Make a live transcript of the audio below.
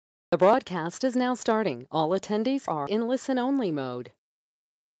The broadcast is now starting. All attendees are in listen-only mode.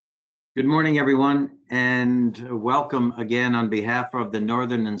 Good morning, everyone, and welcome again on behalf of the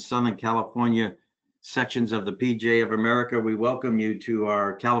Northern and Southern California sections of the PGA of America. We welcome you to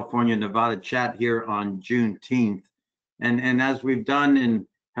our California Nevada chat here on Juneteenth. And as we've done and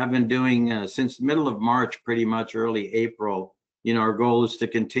have been doing since the middle of March, pretty much early April, our goal is to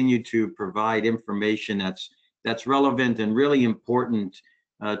continue to provide information that's relevant and really important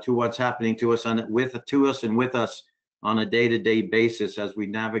to what's happening to us and with us on a day-to-day basis as we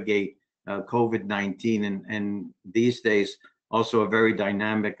navigate COVID-19 and these days also a very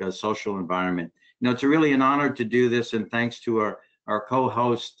dynamic social environment. It's really an honor to do this, and thanks to our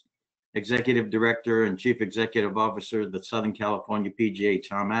co-host, Executive Director and Chief Executive Officer of the Southern California PGA,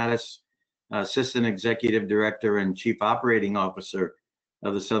 Tom Addis, Assistant Executive Director and Chief Operating Officer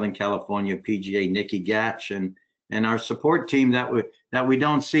of the Southern California PGA, Nikki Gatch, and our support team that we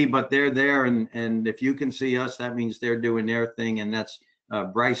don't see, but they're there. And if you can see us, that means they're doing their thing. And that's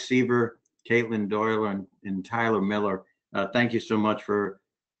Bryce Seaver, Caitlin Doyle, and Tyler Miller. Thank you so much for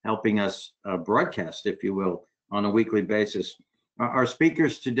helping us broadcast, if you will, on a weekly basis. Our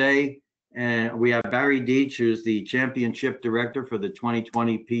speakers today, we have Barry Deach, who's the Championship Director for the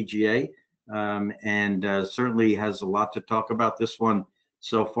 2020 PGA, and certainly has a lot to talk about. This one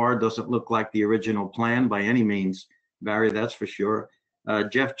so far doesn't look like the original plan by any means, Barry, that's for sure.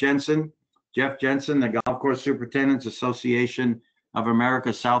 Jeff Jensen, the Golf Course Superintendents Association of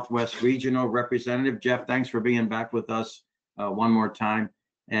America Southwest Regional Representative. Jeff, thanks for being back with us one more time.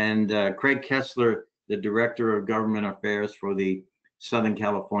 And Craig Kessler, the Director of Government Affairs for the Southern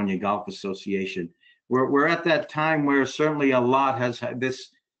California Golf Association. We're at that time where certainly a lot has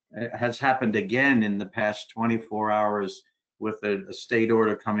happened again in the past 24 hours with a state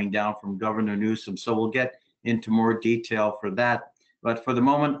order coming down from Governor Newsom. So we'll get into more detail for that. But for the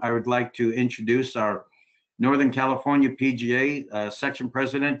moment, I would like to introduce our Northern California PGA Section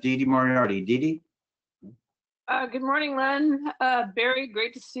President, Didi Moriarty. Didi? Good morning, Len. Barry,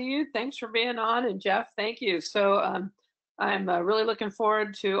 great to see you. Thanks for being on. And Jeff, thank you. So I'm really looking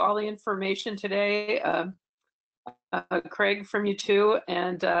forward to all the information today. Craig, from you too.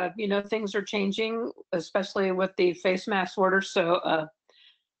 And, things are changing, especially with the face mask order. So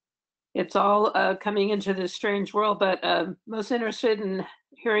it's all coming into this strange world, but most interested in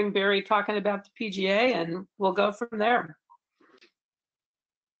hearing Barry talking about the PGA, and we'll go from there.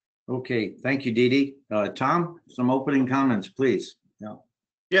 Okay, thank you, Didi. Tom, some opening comments, please.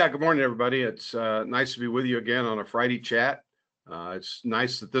 Yeah, good morning, everybody. It's nice to be with you again on a Friday chat. It's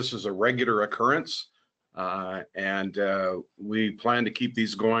nice that this is a regular occurrence, and we plan to keep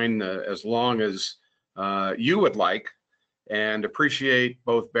these going as long as you would like, and appreciate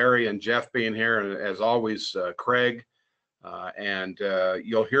both Barry and Jeff being here, and as always, Craig. And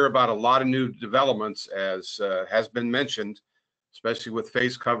you'll hear about a lot of new developments, as has been mentioned, especially with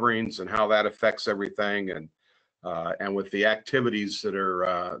face coverings and how that affects everything, and with the activities that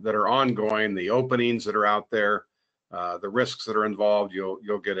are ongoing, the openings that are out there, the risks that are involved.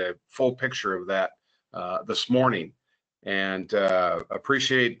 You'll get a full picture of that this morning, and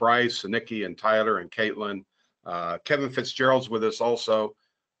appreciate Bryce and Nikki and Tyler and Caitlin. Kevin Fitzgerald's with us also,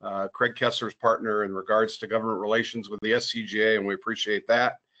 Craig Kessler's partner in regards to government relations with the SCGA, and we appreciate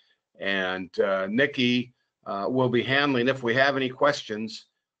that. And Nikki will be handling if we have any questions,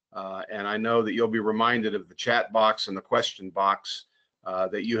 and I know that you'll be reminded of the chat box and the question box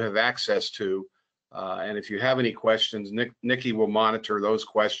that you have access to. And if you have any questions, Nikki will monitor those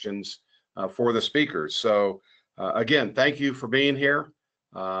questions for the speakers. So again, thank you for being here.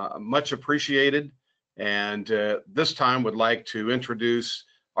 Much appreciated. And this time would like to introduce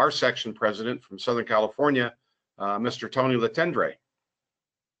our section president from Southern California, Mr. Tony Latendre.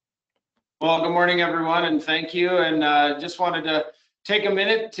 Well, good morning, everyone, and thank you. And just wanted to take a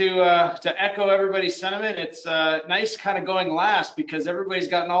minute to echo everybody's sentiment. It's nice kind of going last because everybody's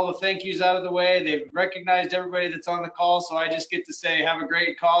gotten all the thank yous out of the way. They've recognized everybody that's on the call, so I just get to say have a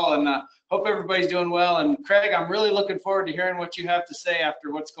great call, and hope everybody's doing well. And Craig, I'm really looking forward to hearing what you have to say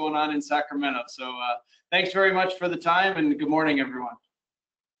after what's going on in Sacramento. So thanks very much for the time, and good morning, everyone.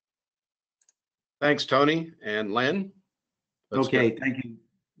 Thanks, Tony and Len. Okay, thank you.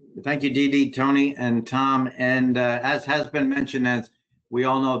 Thank you, Didi, Tony, and Tom. And as has been mentioned, as we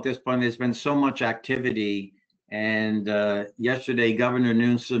all know at this point, there's been so much activity. And yesterday, Governor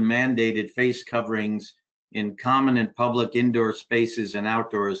Newsom mandated face coverings in common and public indoor spaces and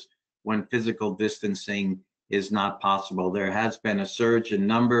outdoors when physical distancing is not possible. There has been a surge in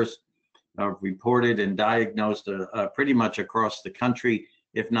numbers reported and diagnosed pretty much across the country,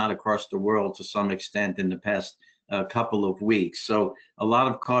 if not across the world to some extent in the past couple of weeks. So a lot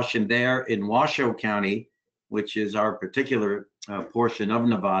of caution there in Washoe County, which is our particular portion of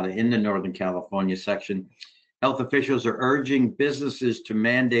Nevada in the Northern California section. Health officials are urging businesses to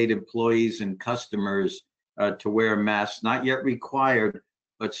mandate employees and customers to wear masks, not yet required,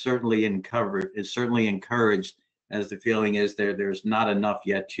 but certainly encouraged, as the feeling is there's not enough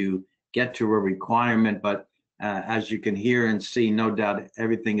yet to get to a requirement. But as you can hear and see, no doubt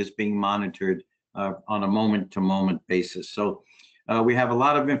everything is being monitored on a moment-to-moment basis. So we have a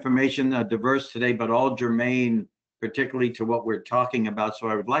lot of information, diverse today, but all germane, particularly to what we're talking about. So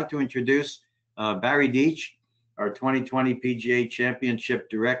I would like to introduce Barry Deach, our 2020 PGA Championship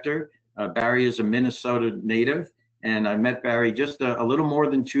Director. Barry is a Minnesota native, and I met Barry just a little more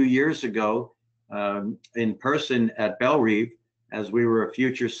than 2 years ago in person at Bellerive, as we were a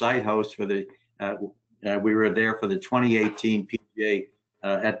future site host for the, we were there for the 2018 PGA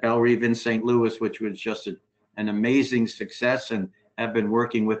at Bellerive in St. Louis, which was just an amazing success, and have been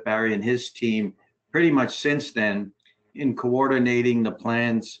working with Barry and his team pretty much since then in coordinating the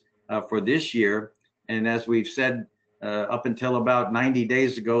plans for this year. And as we've said, up until about 90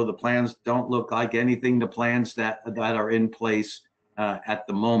 days ago, the plans don't look like anything, the plans that are in place at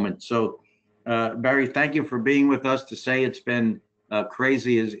the moment. So Barry, thank you for being with us. To say it's been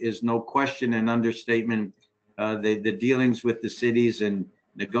crazy is no question an understatement. The dealings with the cities and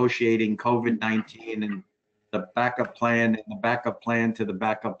negotiating COVID-19 and the backup plan and the backup plan to the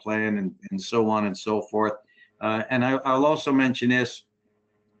backup plan and so on and so forth. And I'll also mention this,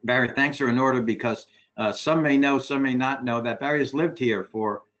 Barry, thanks are in order because some may know, some may not know that Barry has lived here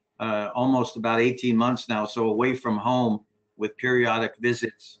for almost about 18 months now, so away from home with periodic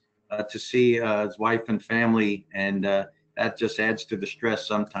visits to see his wife and family, and that just adds to the stress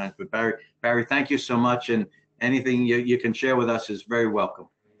sometimes. But Barry, thank you so much, and anything you can share with us is very welcome.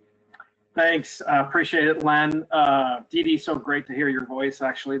 Thanks, appreciate it, Len. Dee Dee, so great to hear your voice.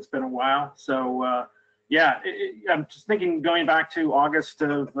 Actually, it's been a while. So yeah, I'm just thinking going back to August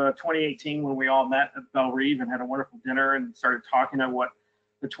of 2018 when we all met at Bellerive and had a wonderful dinner and started talking about what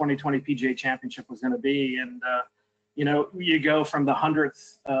the 2020 PGA Championship was going to be. And you know, you go from the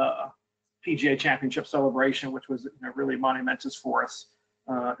 100th PGA Championship celebration, which was really monumentous for us,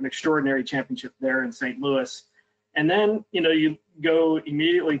 an extraordinary championship there in St. Louis. And then, you know, you go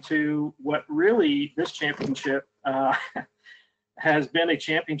immediately to what really this championship has been a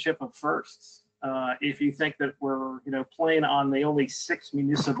championship of firsts. If you think that we're, you know, playing on the only 6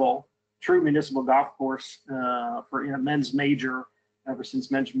 true municipal golf course for men's major ever since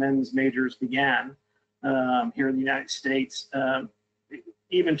men's majors began here in the United States,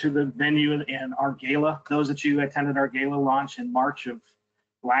 even to the venue and our gala. Those that you attended our gala launch in March of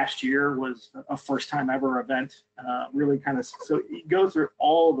last year was a first time ever event. Really kind of, so you go through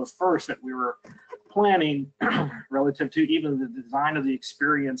all the firsts that we were planning relative to even the design of the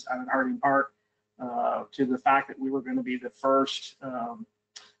experience out at Harding Park, to the fact that we were going to be the first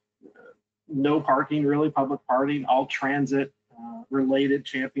no parking, really public parking, all transit related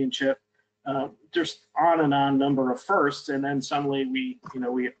championship. Just on and on number of firsts. And then suddenly we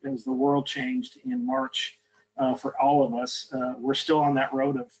as the world changed in March, for all of us, we're still on that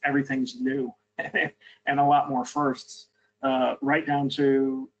road of everything's new and a lot more firsts, right down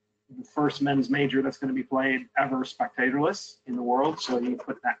to the first men's major that's going to be played ever spectatorless in the world. So you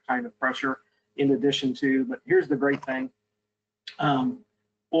put that kind of pressure in addition to, but here's the great thing.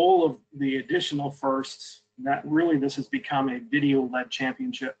 All of the additional firsts, that really this has become a video-led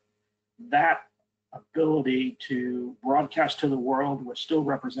championship. That ability to broadcast to the world, which still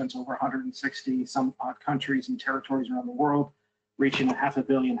represents over 160 some odd countries and territories around the world, reaching 500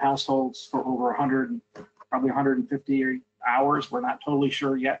 million households for over 100, probably 150 hours. We're not totally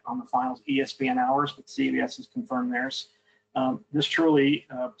sure yet on the finals ESPN hours, but CBS has confirmed theirs. This truly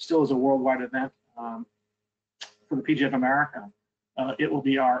still is a worldwide event for the PGA of America. It will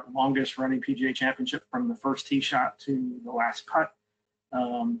be our longest running PGA Championship from the first tee shot to the last cut.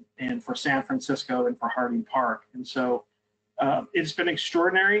 And for San Francisco and for Harding Park. And so it's been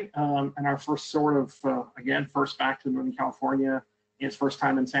extraordinary. And our first sort of, again, first back to Northern California, it's first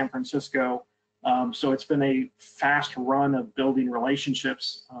time in San Francisco. So it's been a fast run of building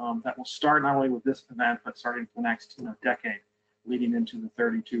relationships that will start not only with this event, but starting for the next decade, leading into the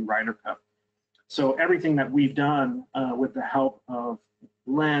 32 Ryder Cup. So everything that we've done with the help of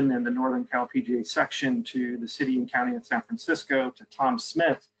Len and the Northern Cal PGA section, to the city and county of San Francisco, to Tom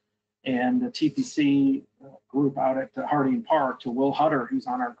Smith and the TPC group out at Harding Park, to Will Hutter, who's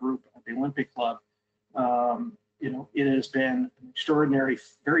on our group at the Olympic Club. It has been an extraordinary,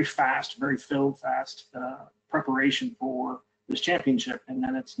 very fast, very fast preparation for this championship. And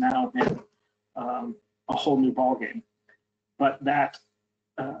then it's now been a whole new ballgame. But that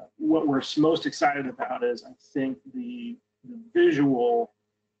what we're most excited about is, I think, the visual,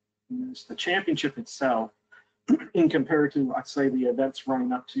 the championship itself, in compared to, I'd say, the events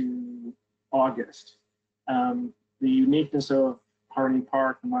running up to August. The uniqueness of Harney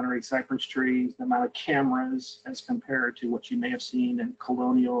Park, the Monterey cypress trees, the amount of cameras as compared to what you may have seen in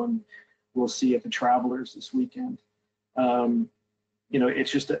Colonial and we'll see at the Travelers this weekend.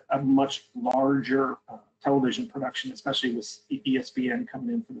 It's just a much larger television production, especially with ESPN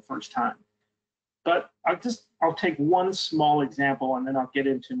coming in for the first time. But I'll take one small example and then I'll get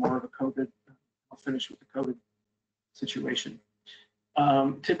into more of a COVID. I'll finish with the COVID situation.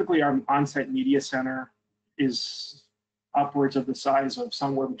 Typically, our on-site media center is upwards of the size of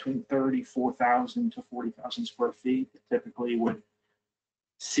somewhere between 34,000 to 40,000 square feet. It typically would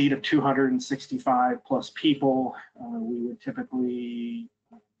seat of 265 plus people. We would typically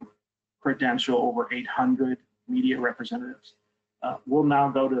credential over 800 media representatives. We'll now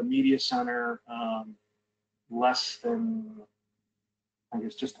go to a media center less than, I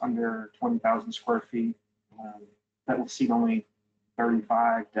guess, just under 20,000 square feet. That will seat only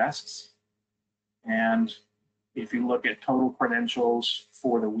 35 desks. And if you look at total credentials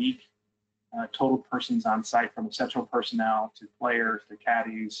for the week, total persons on site, from essential personnel to players to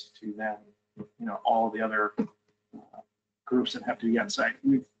caddies to then, all the other groups that have to be on site,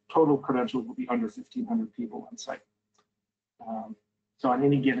 total credentials will be under 1,500 people on site. So on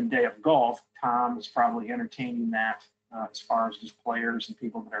any given day of golf, Tom is probably entertaining that as far as just players and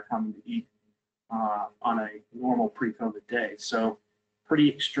people that are coming to eat on a normal pre-COVID day. So pretty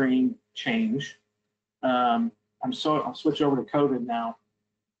extreme change. I'll switch over to COVID now.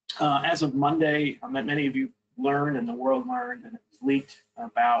 As of Monday, many of you learned and the world learned, and it was leaked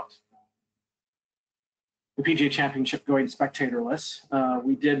about the PGA Championship going spectatorless.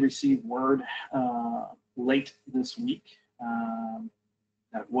 We did receive word late this week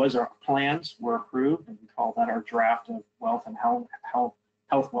that our plans were approved, and we call that our draft of wealth and health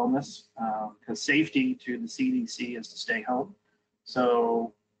wellness, because safety to the CDC is to stay home.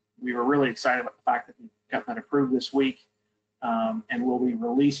 So we were really excited about the fact that we got that approved this week, and we'll be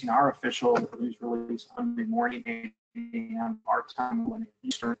releasing our official news release Monday morning, 8 a.m. our time, 1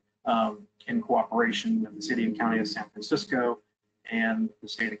 Eastern, in cooperation with the City and County of San Francisco and the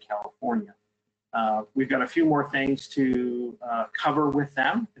state of California. We've got a few more things to cover with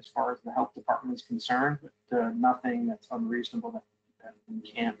them as far as the health department is concerned, but nothing that's unreasonable that we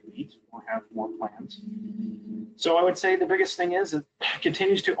can't meet or have more plans. So I would say the biggest thing is it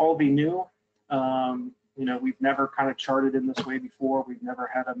continues to all be new. We've never kind of charted in this way before. We've never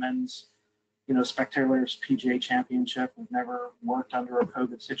had a men's, spectatorless PGA Championship. We've never worked under a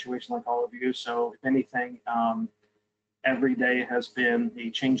COVID situation like all of you. So if anything, every day has been a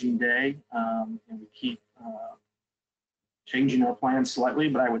changing day, and we keep changing our plans slightly,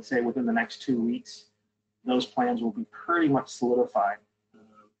 but I would say within the next 2 weeks, those plans will be pretty much solidified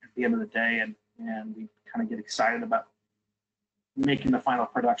at the end of the day, and we kind of get excited about making the final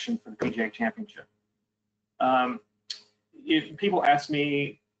production for the PGA Championship. If people ask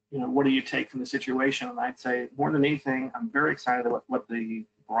me, what do you take from the situation? And I'd say more than anything, I'm very excited about what the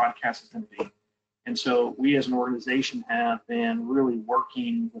broadcast is going to be. And so we as an organization have been really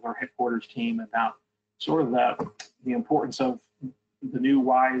working with our headquarters team about sort of the importance of the new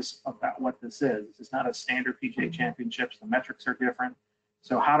whys about what this is. This is not a standard PGA Championships. The metrics are different.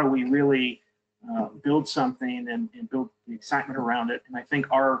 So how do we really build something and build the excitement around it? And I think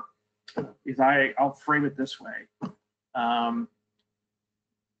I'll frame it this way.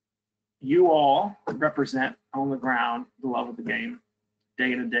 You all represent on the ground the love of the game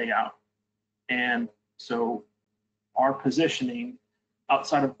day in and day out. And so our positioning,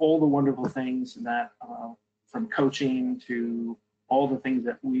 outside of all the wonderful things that from coaching to all the things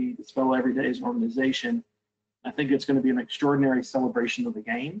that we dispel every day as an organization, I think it's going to be an extraordinary celebration of the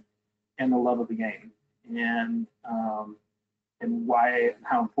game and the love of the game, and why and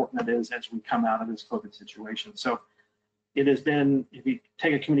how important that is as we come out of this COVID situation. So it has been, if you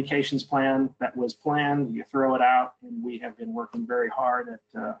take a communications plan that was planned, you throw it out, and we have been working very hard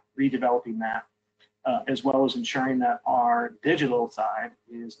at redeveloping that, as well as ensuring that our digital side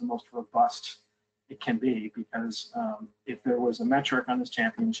is the most robust it can be, because if there was a metric on this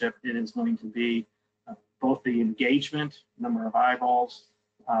championship, it is going to be both the engagement, number of eyeballs,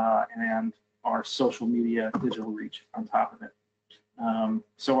 and our social media digital reach on top of it.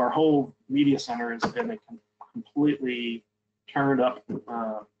 So our whole media center has been completely turned up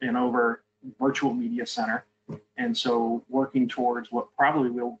and over virtual media center. And so working towards what probably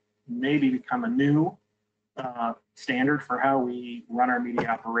will maybe become a new standard for how we run our media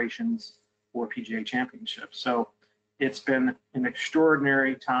operations for PGA Championship. So it's been an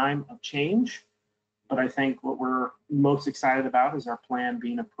extraordinary time of change, but I think what we're most excited about is our plan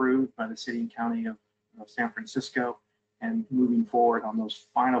being approved by the city and county of San Francisco and moving forward on those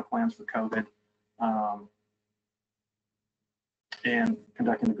final plans for COVID, and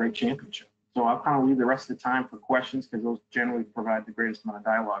conducting a great championship. So I'll kind of leave the rest of the time for questions because those generally provide the greatest amount of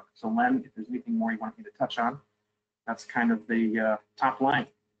dialogue. So Len, if there's anything more you want me to touch on, that's kind of the top line.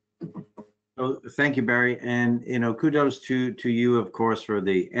 So thank you, Barry. And, kudos to you, of course, for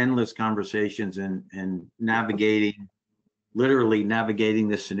the endless conversations and literally navigating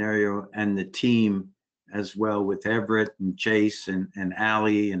the scenario, and the team as well, with Everett and Chase and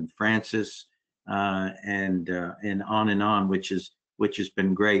Allie and Francis, and on, which has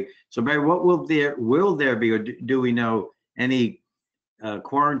been great. So Barry, what will there be, or do we know any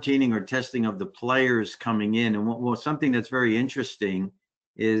quarantining or testing of the players coming in? And something that's very interesting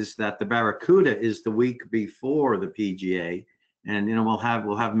is that the Barracuda is the week before the PGA, and we'll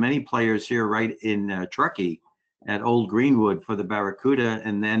have many players here right in Truckee at Old Greenwood for the Barracuda,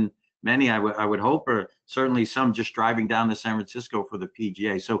 and then many I would hope, or certainly some just driving down to San Francisco for the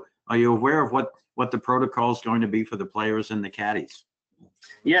PGA. So are you aware of what the protocol is going to be for the players and the caddies?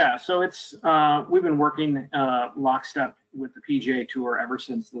 Yeah, so it's we've been working lockstep with the PGA Tour ever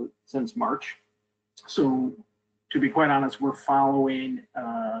since March. So to be quite honest, we're following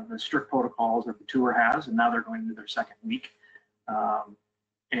the strict protocols that the tour has, and now they're going into their second week.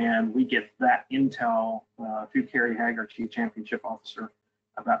 And we get that intel through Kerry Haig, our Chief Championship Officer,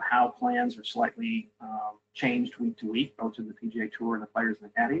 about how plans are slightly changed week to week, both to the PGA Tour and the players and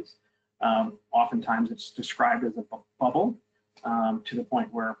the caddies. Oftentimes it's described as a bubble, to the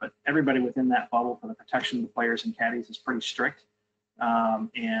point where, but everybody within that bubble for the protection of the players and caddies is pretty strict,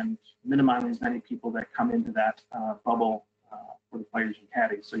 and minimizing as many people that come into that bubble for the players and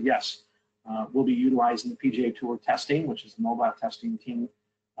caddies. So yes, we'll be utilizing the PGA Tour testing, which is a mobile testing team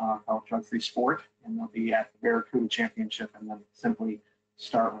called Drug Free Sport, and they'll be at the Barracuda Championship and then simply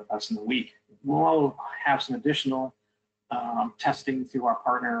start with us in the week. We'll have some additional testing through our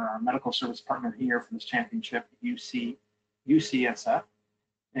partner, our medical service partner here for this championship, UCSF.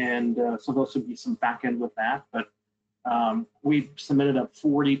 And so those would be some back end with that. But we submitted a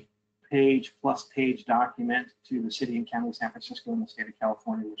 40-page plus page document to the city and county of San Francisco and the state of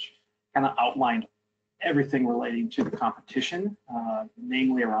California, which kind of outlined everything relating to the competition,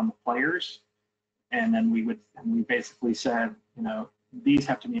 namely around the players. And then we basically said, these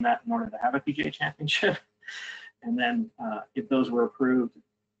have to be met in order to have a PGA Championship. And then if those were approved,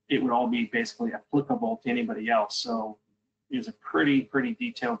 it would all be basically applicable to anybody else. So it's a pretty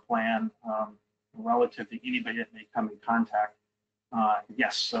detailed plan relative to anybody that may come in contact.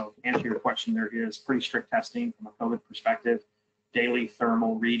 Yes, so to answer your question, there is pretty strict testing from a COVID perspective. Daily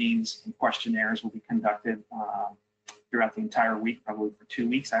thermal readings and questionnaires will be conducted throughout the entire week, probably for 2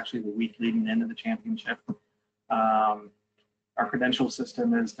 weeks, actually, the week leading into the championship. Our credential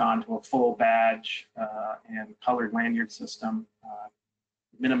system has gone to a full badge and colored lanyard system,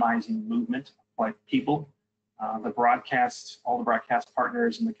 minimizing movement by people. The broadcasts, all the broadcast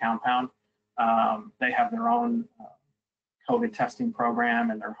partners in the compound, they have their own COVID testing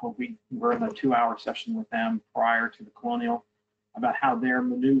program, and we're in a 2-hour session with them prior to the Colonial about how they're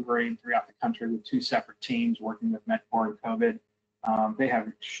maneuvering throughout the country with 2 separate teams working with Medcore and COVID. They have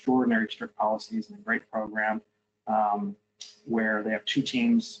extraordinary strict policies and a great program where they have 2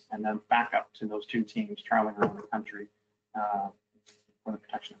 teams and then back up to those 2 teams traveling around the country for the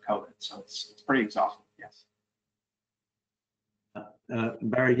protection of COVID. So it's pretty exhaustive, yes.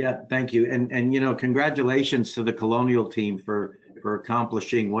 Barry, yeah, thank you. And congratulations to the Colonial team for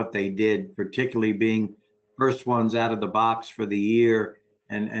accomplishing what they did, particularly being first ones out of the box for the year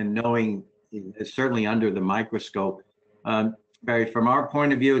and knowing, certainly under the microscope. Barry, from our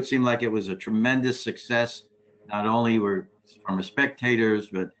point of view, it seemed like it was a tremendous success. Not only were from the spectators,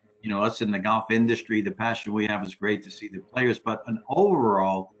 but us in the golf industry, the passion we have is great to see the players, but an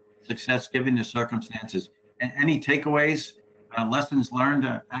overall success given the circumstances. Any takeaways, lessons learned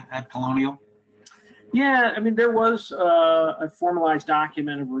at Colonial? Yeah, I mean, there was a formalized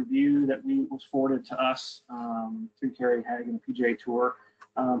document of review that was forwarded to us through Kerry Haig and the PGA Tour.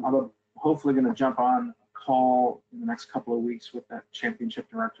 I'm hopefully going to jump on a call in the next couple of weeks with that championship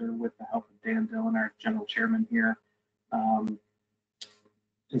director with the help of Dan Dillon, our general chairman here,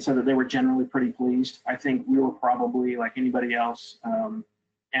 and so that they were generally pretty pleased. I think we were probably, like anybody else,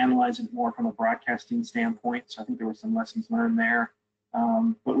 analyzing it more from a broadcasting standpoint. So I think there were some lessons learned there.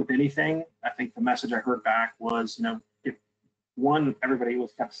 But with anything, I think the message I heard back was, if everybody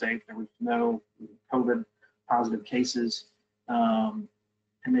was kept safe, there was no COVID positive cases,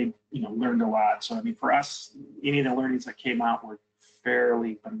 and they, learned a lot. So, I mean, for us, any of the learnings that came out were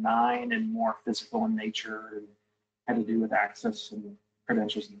fairly benign and more physical in nature and had to do with access and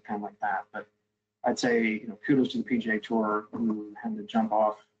credentials and kind of like that. But I'd say, kudos to the PGA Tour who had to jump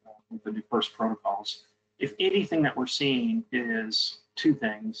off with the new first protocols. If anything that we're seeing is two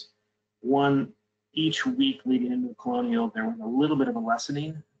things. One, each week leading into the Colonial, there was a little bit of a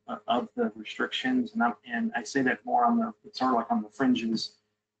lessening of the restrictions, and I say that more on it's sort of like on the fringes.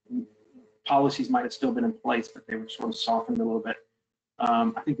 Policies might have still been in place, but they were sort of softened a little bit.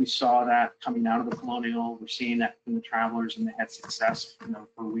 I think we saw that coming out of the Colonial. We're seeing that from the Travelers, and they had success,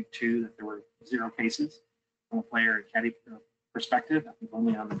 for week 2, that there were 0 cases from a player and caddy perspective. I think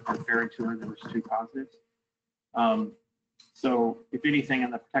only on the Corn Ferry Tour there was 2 positives. So if anything,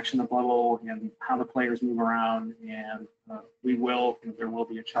 in the protection of the bubble and how the players move around, and there will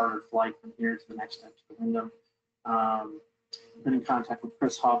be a chartered flight from here to the next step to the Wyndham. Been in contact with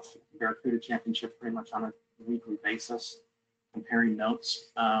Chris Huff, Barracuda Championship, pretty much on a weekly basis, comparing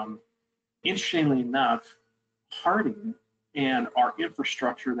notes. Interestingly enough, Harding and our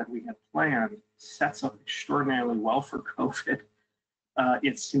infrastructure that we had planned sets up extraordinarily well for COVID.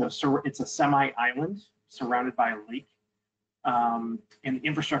 It's it's a semi-island surrounded by a lake. And the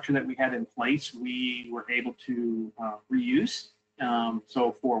infrastructure that we had in place, we were able to reuse.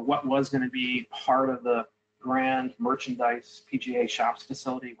 So for what was going to be part of the grand merchandise PGA shops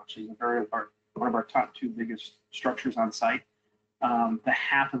facility, which is one of our top 2 biggest structures on site, the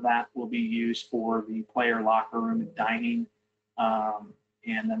half of that will be used for the player locker room and dining,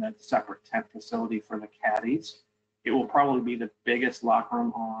 and then a separate tent facility for the caddies. It will probably be the biggest locker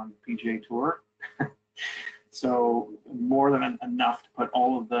room on PGA Tour. So more than enough to put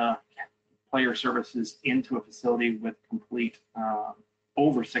all of the player services into a facility with complete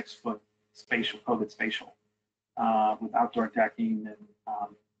over 6-foot spatial, COVID spatial, with outdoor decking. And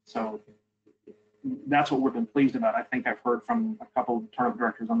so that's what we've been pleased about. I think I've heard from a couple of tournament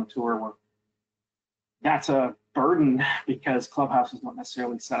directors on the tour where that's a burden because clubhouses don't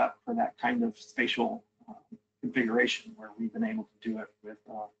necessarily set up for that kind of spatial configuration, where we've been able to do it with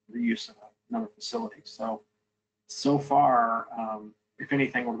the use of another facility. So far, if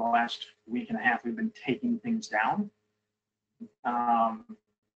anything, over the last week and a half, we've been taking things down,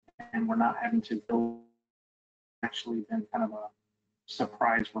 and we're not having to build. Actually, been kind of a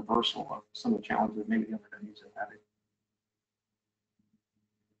surprise reversal of some of the challenges maybe the other venues have had.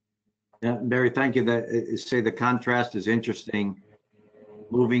 Yeah, Barry, thank you. The contrast is interesting.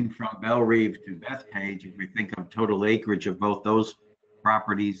 Moving from Bellerive to Bethpage, if we think of total acreage of both those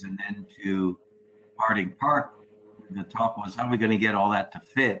properties, and then to Harding Park, the talk was, how are we going to get all that to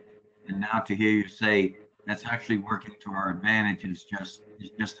fit? And now to hear you say that's actually working to our advantage is just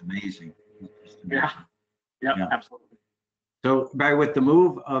amazing. Yeah, absolutely. So, Barry, with the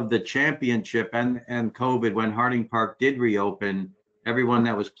move of the championship and COVID, when Harding Park did reopen, everyone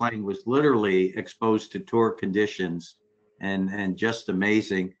that was playing was literally exposed to tour conditions, and just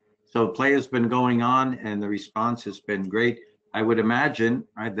amazing. So play has been going on, and the response has been great. I would imagine,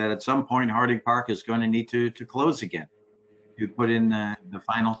 right, that at some point Harding Park is going to need to close again to put in the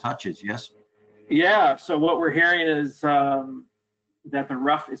final touches. Yes. Yeah. So what we're hearing is that the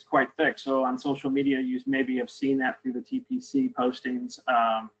rough is quite thick. So on social media, you maybe have seen that through the TPC postings.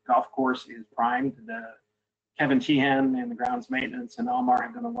 Golf course is primed. Kevin Sheehan and the grounds maintenance and Elmar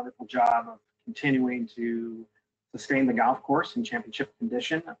have done a wonderful job of continuing to sustain the golf course in championship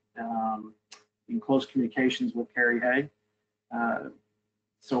condition, in close communications with Kerry Hay.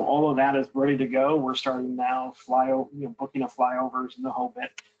 So all of that is ready to go. We're starting now booking of flyovers and the whole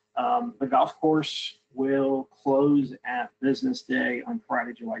bit. The golf course will close at business day on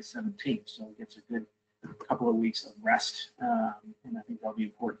Friday, July 17th. So it gets a good couple of weeks of rest. And I think that'll be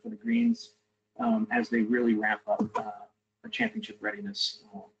important for the greens as they really ramp up for championship readiness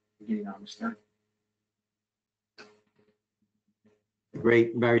beginning August 3rd.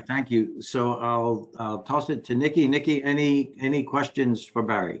 Great, Barry, thank you. So I'll toss it to Nikki. Nikki, any questions for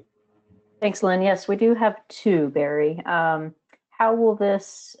Barry? Thanks, Lynn. Yes, we do have 2, Barry. How will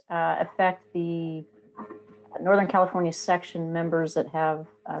this affect the Northern California section members that have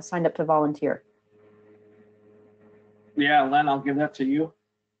signed up to volunteer? Yeah, Len, I'll give that to you.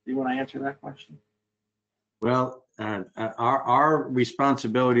 Do you want to answer that question? Well, our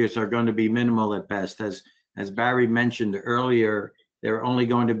responsibilities are going to be minimal at best. As Barry mentioned earlier, there are only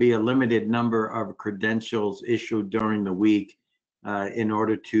going to be a limited number of credentials issued during the week in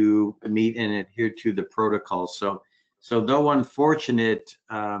order to meet and adhere to the protocol. So though unfortunate,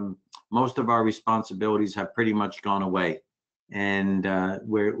 most of our responsibilities have pretty much gone away. And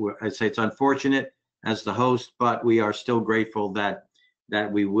I'd say it's unfortunate as the host, but we are still grateful that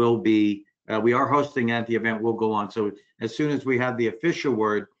that we will be, we are hosting at the event, will go on. So as soon as we have the official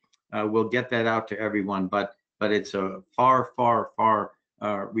word, we'll get that out to everyone. But it's a far, far, far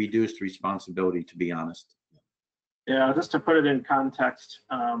reduced responsibility, to be honest. Yeah, just to put it in context,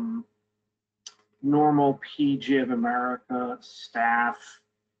 normal PGA of America staff,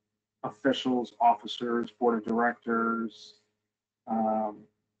 officials, officers, board of directors,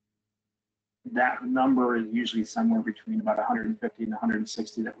 that number is usually somewhere between about 150 and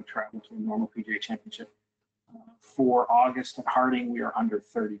 160 that would travel to a normal PGA championship. For August at Harding, we are under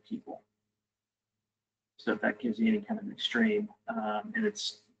 30 people. So if that gives you any kind of extreme, and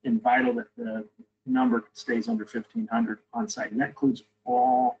it's vital that the number stays under 1,500 on site, and that includes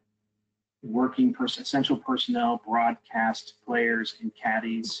all working essential personnel, broadcast players, and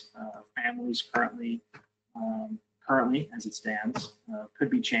caddies, families currently as it stands. Could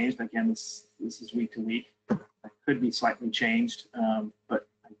be changed. Again, this is week to week. It could be slightly changed, but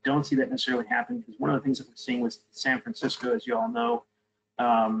I don't see that necessarily happening, because one of the things that we're seeing with San Francisco, as you all know,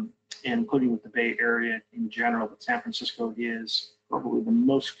 including with the Bay Area in general, that San Francisco is probably the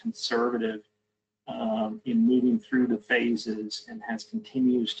most conservative in moving through the phases, and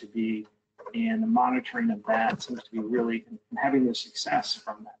continues to be. And the monitoring of that seems to be really having the success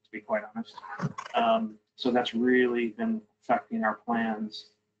from that, to be quite honest. So that's really been affecting our plans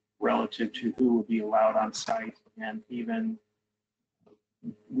relative to who will be allowed on site. And even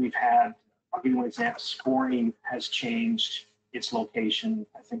we've had, I'll give you an example, scoring has changed its location,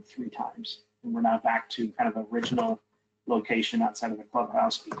 I think 3 times. And we're now back to kind of original location outside of the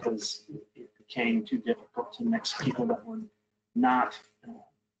clubhouse, because it became too difficult to mix people that were not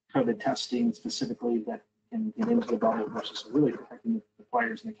COVID testing specifically that can get into the bubble versus really protecting the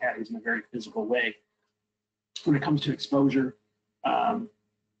players and the caddies in a very physical way when it comes to exposure.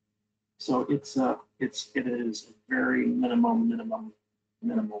 So it is a very minimal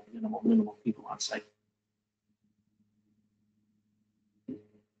people on site.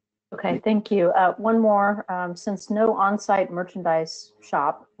 Okay, thank you. One more, since no on-site merchandise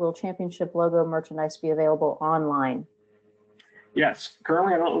shop, will championship logo merchandise be available online? Yes,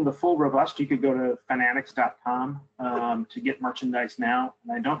 currently I don't know the full robust. You could go to fanatics.com to get merchandise now.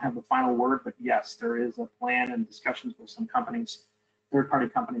 And I don't have the final word, but yes, there is a plan and discussions with some companies, third-party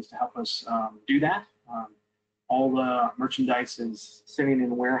companies, to help us do that. All the merchandise is sitting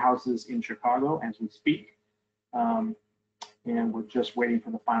in warehouses in Chicago as we speak. And we're just waiting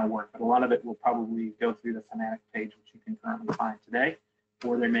for the final word. But a lot of it will probably go through the Fanatic page, which you can currently find today,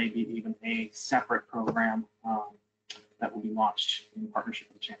 or there may be even a separate program that will be launched in partnership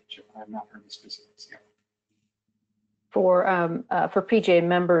with the championship. I have not heard the specifics yet. For PGA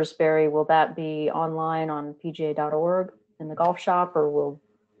members, Barry, will that be online on pga.org in the golf shop, or will?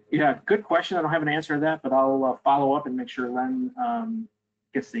 Yeah, good question. I don't have an answer to that, but I'll follow up and make sure Len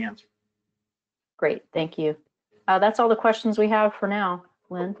gets the answer. Great, thank you. That's all the questions we have for now,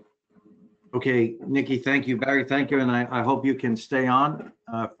 Lynn. Okay, Nikki, thank you. Barry, thank you. And I hope you can stay on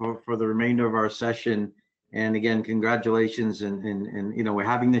for the remainder of our session. And again, congratulations. And you know, we're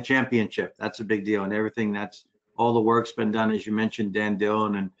having the championship. That's a big deal. And everything all the work's been done, as you mentioned, Dan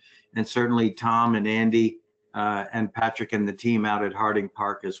Dillon, and certainly Tom and Andy and Patrick and the team out at Harding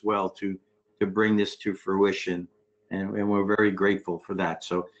Park as well to bring this to fruition. And we're very grateful for that.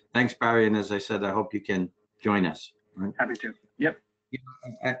 So thanks, Barry. And as I said, I hope you can join us. Right? Happy to. Yep.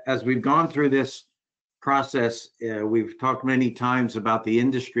 As we've gone through this process, we've talked many times about the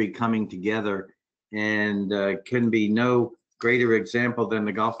industry coming together, and can be no greater example than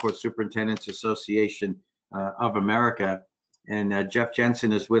the Golf Course Superintendents Association of America. And Jeff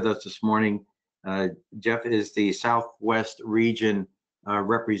Jensen is with us this morning. Jeff is the Southwest Region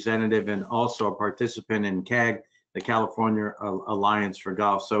representative and also a participant in CAG, the California Alliance for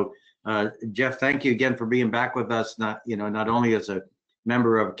Golf. So Jeff, thank you again for being back with us, not only as a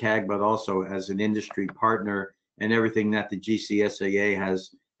member of CAG, but also as an industry partner, and everything that the GCSAA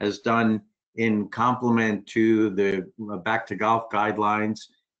has done in complement to the Back to Golf guidelines,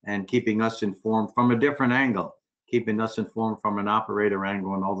 and keeping us informed from a different angle, keeping us informed from an operator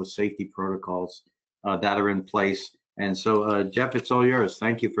angle and all the safety protocols that are in place. And so, Jeff, it's all yours.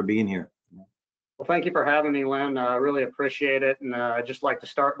 Thank you for being here. Well, thank you for having me, Len. I really appreciate it. And I'd just like to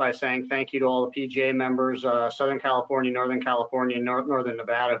start by saying thank you to all the PGA members, Southern California, Northern California, Northern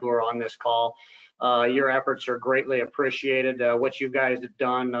Nevada, who are on this call. Your efforts are greatly appreciated. What you guys have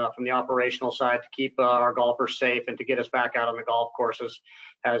done from the operational side to keep our golfers safe and to get us back out on the golf courses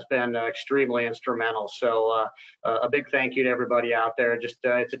has been extremely instrumental. So a big thank you to everybody out there. Just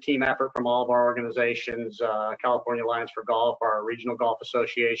it's a team effort from all of our organizations, California Alliance for Golf, our regional golf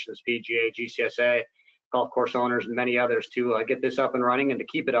associations, PGA, GCSA, golf course owners and many others to get this up and running and to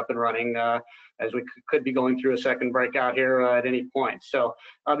keep it up and running as we could be going through a second breakout here at any point. So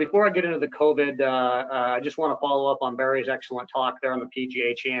before I get into the COVID, I just want to follow up on Barry's excellent talk there on the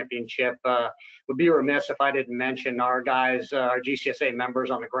PGA Championship. Would be remiss if I didn't mention our guys, our GCSA members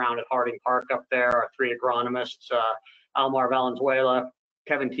on the ground at Harding Park up there, our 3 agronomists, Almar Valenzuela,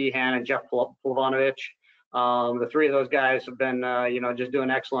 Kevin Tehan, and Jeff Plovanovich. The 3 of those guys have been, just doing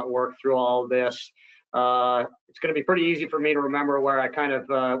excellent work through all of this. It's going to be pretty easy for me to remember where I kind of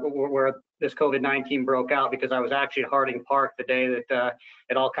where this COVID-19 broke out, because I was actually at Harding Park the day that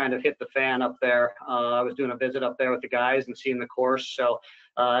it all kind of hit the fan up there. I was doing a visit up there with the guys and seeing the course. So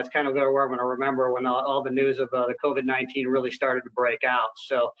that's kind of where I'm going to remember when all the news of the COVID-19 really started to break out.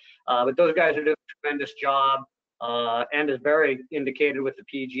 So, but those guys are doing a tremendous job. And as Barry indicated with the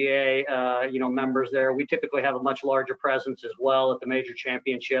PGA, members there, we typically have a much larger presence as well at the major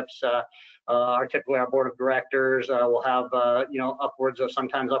championships. Typically our board of directors will have,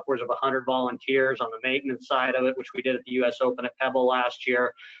 sometimes upwards of 100 volunteers on the maintenance side of it, which we did at the U.S. Open at Pebble last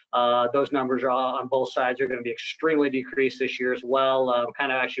year. Those numbers are on both sides are going to be extremely decreased this year as well. I'm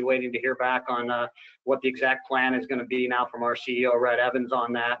kind of actually waiting to hear back on what the exact plan is going to be now from our CEO, Red Evans,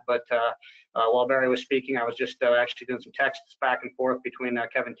 on that. But while Barry was speaking, I was just actually doing some texts back and forth between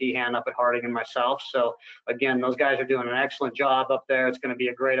Kevin Tehan up at Harding and myself. So again, those guys are doing an excellent job up there. It's going to be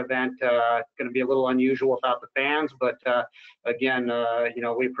a great event. It's going to be a little unusual without the fans, but again,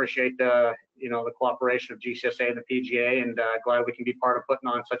 we appreciate the cooperation of GCSA and the PGA, and glad we can be part of putting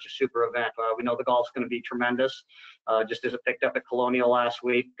on such a super event. We know the golf's going to be tremendous, just as it picked up at Colonial last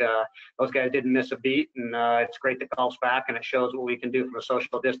week. Those guys didn't miss a beat, and it's great that golf's back, and it shows what we can do from a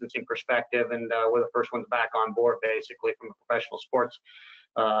social distancing perspective, and we're the first ones back on board, basically, from a professional sports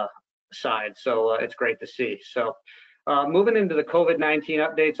side. So it's great to see. So moving into the COVID-19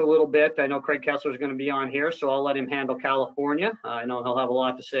 updates a little bit, I know Craig Kessler is going to be on here, so I'll let him handle California. I know he'll have a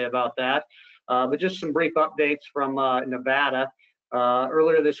lot to say about that. But just some brief updates from Nevada.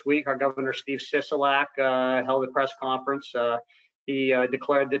 Earlier this week, our governor, Steve Sisolak, held a press conference. He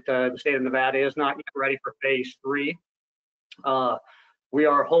declared that the state of Nevada is not yet ready for phase 3. We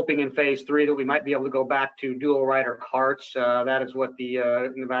are hoping in phase 3 that we might be able to go back to dual rider carts. That is what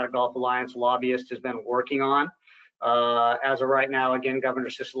the Nevada Golf Alliance lobbyist has been working on. As of right now, again, Governor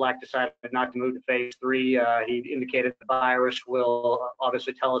Sisolak decided not to move to phase 3. He indicated the virus will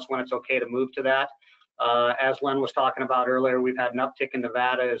obviously tell us when it's okay to move to that. As Len was talking about earlier, we've had an uptick in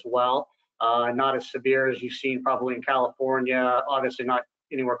Nevada as well. Not as severe as you've seen probably in California, obviously not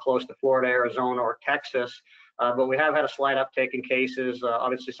anywhere close to Florida, Arizona, or Texas. But we have had a slight uptick in cases,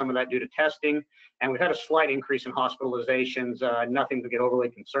 obviously some of that due to testing, and we've had a slight increase in hospitalizations, nothing to get overly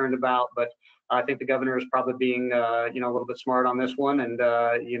concerned about, but I think the governor is probably being, a little bit smart on this one, and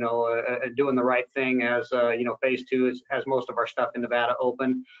doing the right thing as phase 2 has most of our stuff in Nevada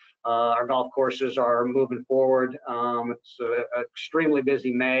open. Our golf courses are moving forward. It's an extremely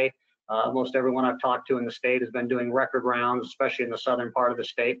busy May. Most everyone I've talked to in the state has been doing record rounds, especially in the southern part of the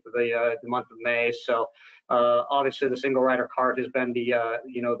state for the month of May. So obviously the single rider cart has been the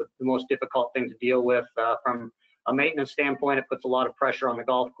most difficult thing to deal with from a maintenance standpoint. It puts a lot of pressure on the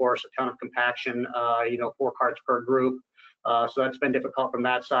golf course, a ton of compaction, 4 carts per group. So that's been difficult from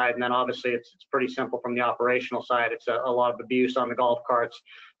that side. And then obviously it's pretty simple from the operational side. It's a lot of abuse on the golf carts.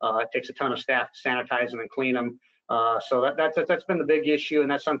 It takes a ton of staff to sanitize them and clean them. So that's been the big issue,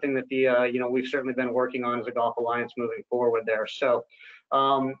 and that's something that we've certainly been working on as a Golf Alliance moving forward there. So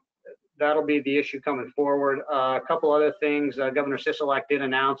that'll be the issue coming forward. A couple other things. Governor Sisolak did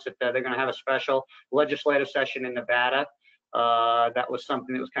announce that they're going to have a special legislative session in Nevada. That was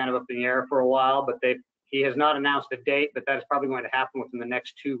something that was kind of up in the air for a while, but he has not announced a date, but that is probably going to happen within the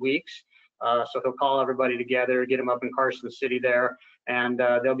next 2 weeks. So he'll call everybody together, get them up in Carson City there, and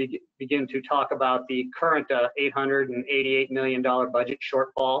they'll begin to talk about the current $888 million budget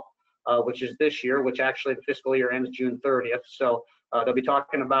shortfall, which is this year, which actually the fiscal year ends June 30th. So they'll be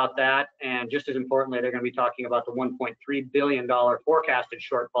talking about that, and just as importantly, they're going to be talking about the $1.3 billion forecasted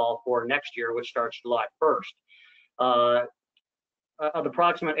shortfall for next year, which starts July 1st. Of the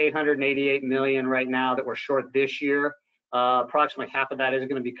approximate $888 million right now that we're short this year, approximately half of that is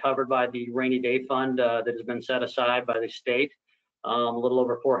going to be covered by the rainy day fund that has been set aside by the state. A little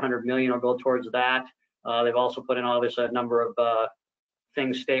over $400 million will go towards that. They've also put in obviously a number of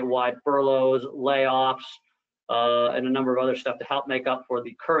things statewide, furloughs, layoffs, and a number of other stuff to help make up for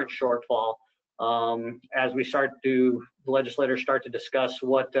the current shortfall. As the legislators start to discuss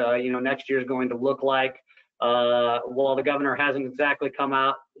what next year is going to look like. While the governor hasn't exactly come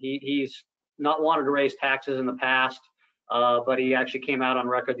out, he's not wanted to raise taxes in the past. but he actually came out on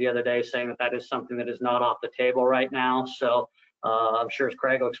record the other day saying that that is something that is not off the table right now. So I'm sure, as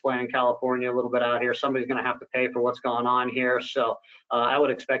Craig will explain, in California a little bit out here, somebody's going to have to pay for what's going on here. So I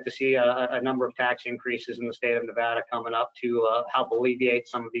would expect to see a number of tax increases in the state of Nevada coming up to help alleviate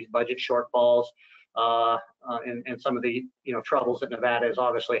some of these budget shortfalls and some of the troubles that Nevada is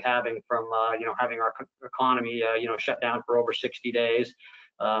obviously having from having our economy shut down for over 60 days.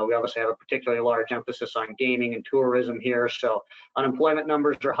 We obviously have a particularly large emphasis on gaming and tourism here, so unemployment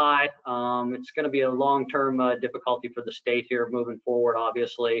numbers are high. It's going to be a long-term difficulty for the state here moving forward,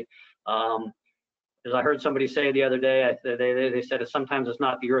 obviously. As I heard somebody say the other day, they said sometimes it's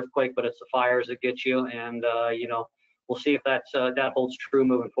not the earthquake, but it's the fires that get you, and we'll see if that holds true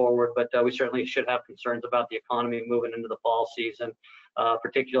moving forward, but we certainly should have concerns about the economy moving into the fall season,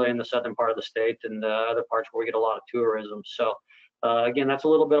 particularly in the southern part of the state and other parts where we get a lot of tourism. So again, that's a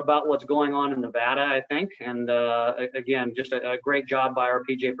little bit about what's going on in Nevada, I think. And again, just a great job by our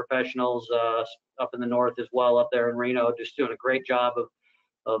PGA professionals up in the north as well, up there in Reno, just doing a great job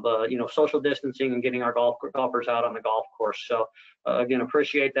of social distancing and getting our golfers out on the golf course. So again,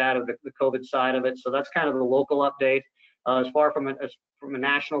 appreciate that of the COVID side of it. So that's kind of the local update. As far from a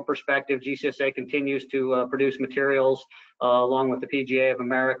national perspective, GCSA continues to produce materials along with the PGA of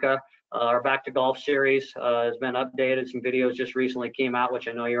America. Our Back to Golf series has been updated. Some videos just recently came out, which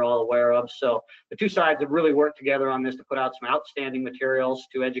I know you're all aware of. So the two sides have really worked together on this to put out some outstanding materials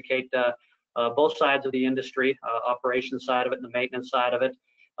to educate both sides of the industry, operations side of it and the maintenance side of it.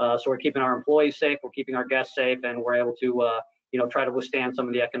 So we're keeping our employees safe, we're keeping our guests safe, and we're able to try to withstand some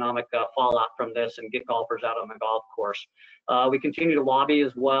of the economic fallout from this and get golfers out on the golf course. We continue to lobby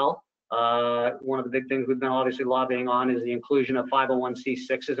as well. One of the big things we've been obviously lobbying on is the inclusion of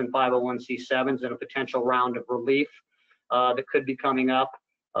 501c6s and 501c7s in a potential round of relief that could be coming up.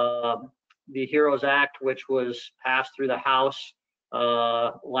 The HEROES Act, which was passed through the House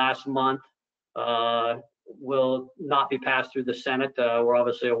last month, will not be passed through the Senate. We're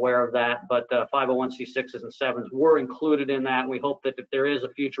obviously aware of that, but 501c6s and 7s were included in that. We hope that if there is a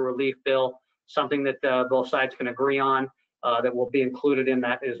future relief bill, something that both sides can agree on, that will be included in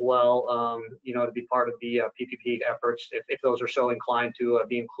that as well, to be part of the PPP efforts, if those are so inclined to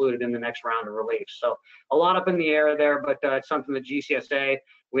be included in the next round of relief. So a lot up in the air there, but it's something that GCSA,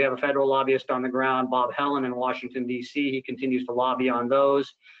 we have a federal lobbyist on the ground, Bob Helen in Washington, D.C. He continues to lobby on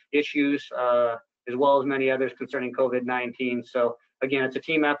those issues, as well as many others concerning COVID-19. So again, it's a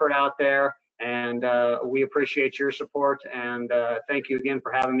team effort out there, and we appreciate your support, and thank you again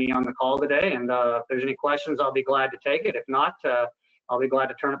for having me on the call today. And if there's any questions, I'll be glad to take it. If not, I'll be glad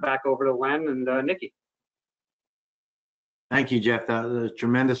to turn it back over to Len and Nikki. Thank you, Jeff. That was a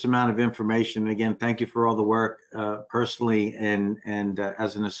tremendous amount of information. Again, thank you for all the work personally and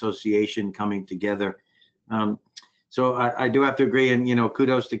as an association coming together. So I do have to agree, and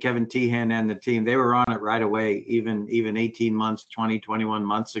kudos to Kevin Tehan and the team. They were on it right away, even 18 months, 20, 21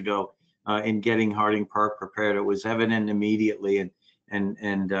 months ago, in getting Harding Park prepared. It was evident immediately,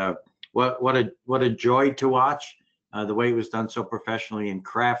 and what a joy to watch the way it was done so professionally in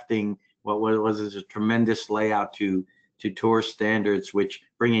crafting what was a tremendous layout to tour standards, which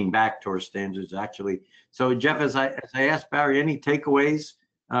bringing back tour standards actually. So Jeff, as I asked Barry, any takeaways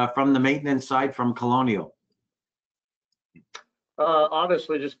from the maintenance side from Colonial?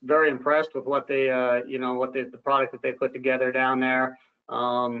 Obviously, just very impressed with what they, the product that they put together down there.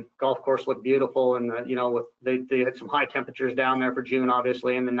 Golf course looked beautiful, and they had some high temperatures down there for June,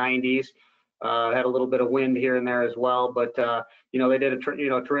 obviously in the 90s. Had a little bit of wind here and there as well, but they did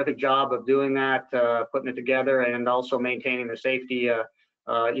a terrific job of doing that, putting it together, and also maintaining the safety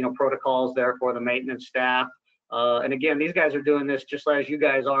protocols there for the maintenance staff. And again, these guys are doing this just as you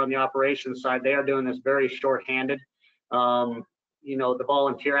guys are on the operations side. They are doing this very short-handed. The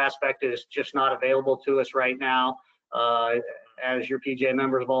volunteer aspect is just not available to us right now. As your PGA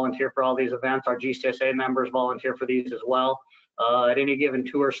members volunteer for all these events, our GCSA members volunteer for these as well. At any given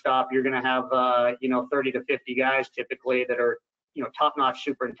tour stop, you're going to have 30 to 50 guys typically that are top-notch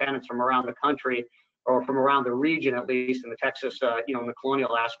superintendents from around the country, or from around the region, at least in the Texas, in the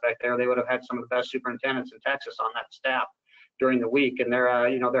Colonial aspect there. They would have had some of the best superintendents in Texas on that staff during the week, and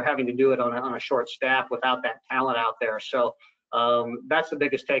they're having to do it on a short staff without that talent out there. So that's the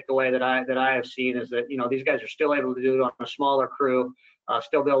biggest takeaway that I have seen, is that these guys are still able to do it on a smaller crew,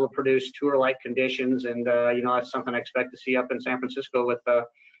 still be able to produce tour-like conditions, and that's something I expect to see up in San Francisco with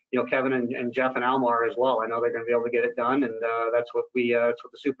Kevin and Jeff and Almar as well. I know they're going to be able to get it done, and that's what the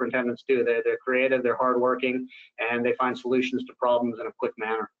superintendents do. They're creative, they're hardworking, and they find solutions to problems in a quick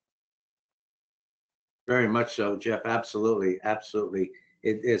manner. Very much so, Jeff. Absolutely, absolutely.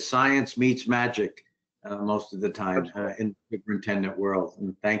 It is science meets magic most of the time in the superintendent world.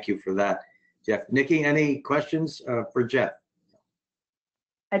 And thank you for that, Jeff. Nikki, any questions for Jeff?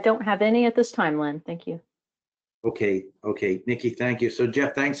 I don't have any at this time, Lynn. Thank you. Okay, Nikki, thank you. So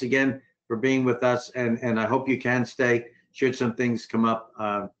Jeff, thanks again for being with us, and I hope you can stay should some things come up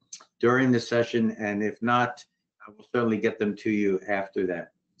during the session, and if not, I will certainly get them to you after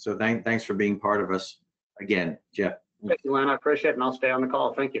that. So thanks for being part of us again, Jeff. Thank you, Len. I appreciate it, and I'll stay on the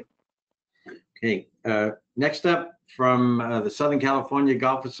call. Thank you. Okay, next up from the Southern California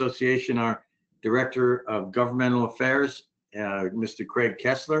Golf Association, our Director of Governmental Affairs, Mr. Craig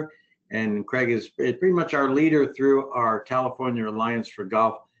Kessler. And Craig is pretty much our leader through our California Alliance for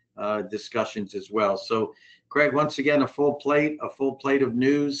Golf discussions as well. So Craig, once again, a full plate of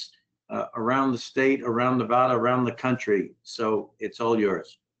news around the state, around Nevada, around the country. So it's all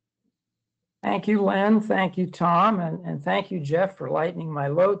yours. Thank you, Len. Thank you, Tom. And thank you, Jeff, for lightening my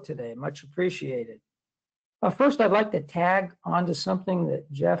load today. Much appreciated. First, I'd like to tag onto something that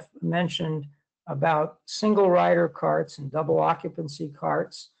Jeff mentioned about single rider carts and double occupancy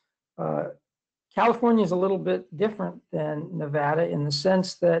carts. California is a little bit different than Nevada in the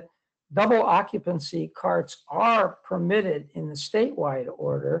sense that double occupancy carts are permitted in the statewide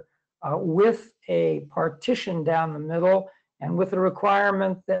order with a partition down the middle and with a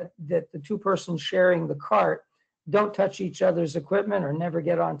requirement that the two persons sharing the cart don't touch each other's equipment or never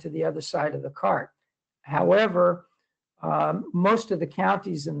get onto the other side of the cart. However, most of the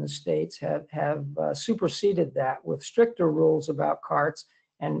counties in the states have superseded that with stricter rules about carts.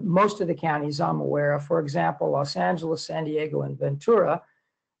 And most of the counties I'm aware of, for example, Los Angeles, San Diego, and Ventura,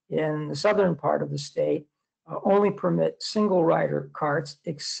 in the southern part of the state, only permit single rider carts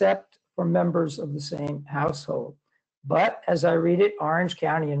except for members of the same household. But as I read it, Orange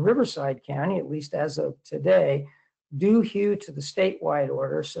County and Riverside County, at least as of today, do hew to the statewide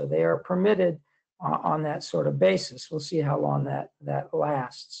order, so they are permitted on that sort of basis. We'll see how long that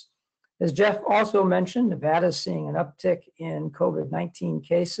lasts. As Jeff also mentioned, Nevada is seeing an uptick in COVID-19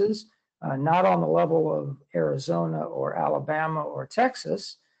 cases, not on the level of Arizona or Alabama or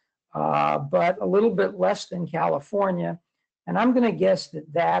Texas, but a little bit less than California. And I'm going to guess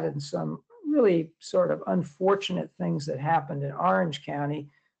that and some really sort of unfortunate things that happened in Orange County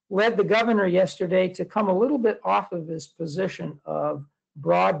led the governor yesterday to come a little bit off of his position of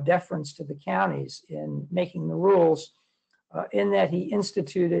broad deference to the counties in making the rules, in that he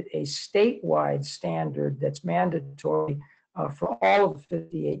instituted a statewide standard that's mandatory for all of the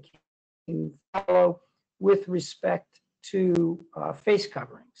 58 counties to follow with respect to face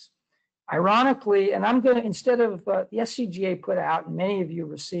coverings. Ironically, and I'm going to, instead of the SCGA put out, and many of you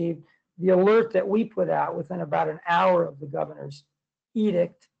received the alert that we put out within about an hour of the governor's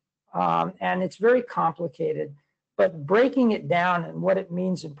edict, and it's very complicated, but breaking it down and what it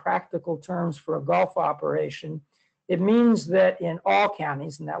means in practical terms for a golf operation, it means that in all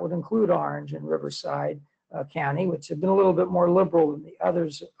counties, and that would include Orange and Riverside County, which have been a little bit more liberal than the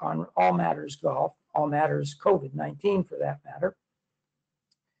others on all matters golf, all matters COVID-19 for that matter.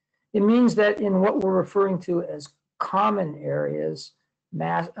 It means that in what we're referring to as common areas,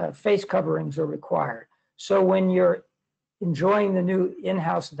 face coverings are required. So when you're enjoying the new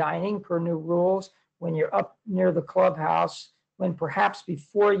in-house dining per new rules, when you're up near the clubhouse, when perhaps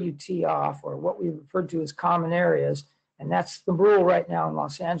before you tee off, or what we refer to as common areas, and that's the rule right now in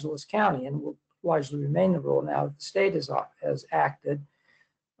Los Angeles County, and will largely remain the rule now that the state has acted,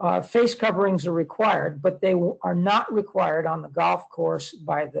 face coverings are required, but they are not required on the golf course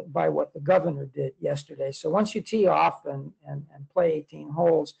by what the governor did yesterday. So once you tee off and play 18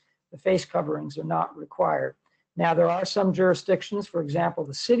 holes, the face coverings are not required. Now, there are some jurisdictions, for example,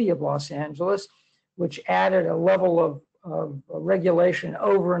 the city of Los Angeles, which added a level of regulation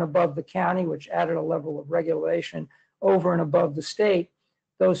over and above the county, which added a level of regulation over and above the state.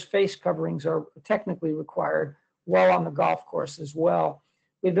 Those face coverings are technically required while on the golf course as well.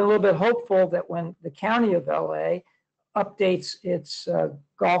 We've been a little bit hopeful that when the county of LA updates its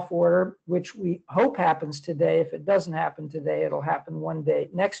golf order, which we hope happens today, if it doesn't happen today, it'll happen one day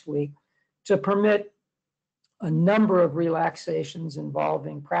next week, to permit a number of relaxations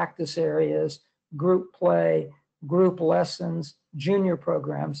involving practice areas, group play, group lessons, junior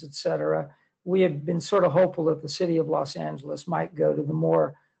programs, et cetera. We have been sort of hopeful that the city of Los Angeles might go to the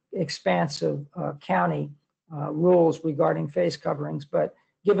more expansive county rules regarding face coverings. But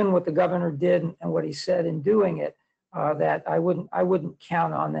given what the governor did and what he said in doing it, that I wouldn't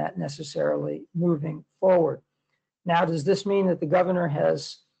count on that necessarily moving forward. Now, does this mean that the governor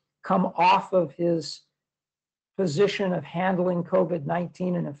has come off of his position of handling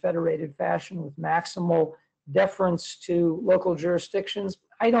COVID-19 in a federated fashion with maximal deference to local jurisdictions?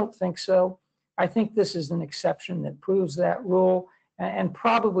 I don't think so. I think this is an exception that proves that rule, and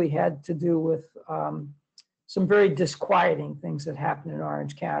probably had to do with some very disquieting things that happened in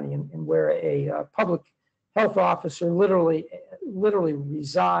Orange County, and where a public health officer literally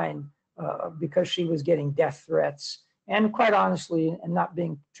resigned because she was getting death threats, and quite honestly, and not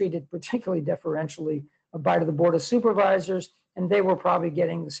being treated particularly deferentially by the Board of Supervisors, and they were probably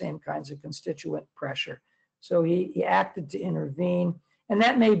getting the same kinds of constituent pressure. So he acted to intervene, and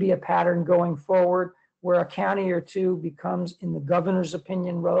that may be a pattern going forward, where a county or two becomes, in the governor's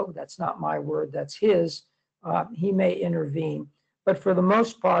opinion, rogue. That's not my word, that's his. He may intervene. But for the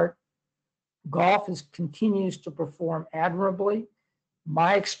most part, golf continues to perform admirably.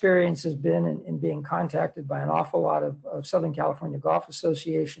 My experience has been in being contacted by an awful lot of Southern California Golf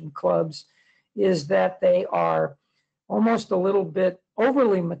Association clubs, is that they are almost a little bit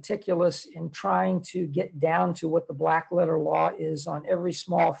overly meticulous in trying to get down to what the black letter law is on every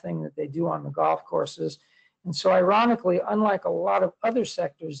small thing that they do on the golf courses. And so ironically, unlike a lot of other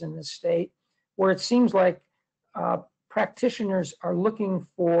sectors in this state, where it seems like practitioners are looking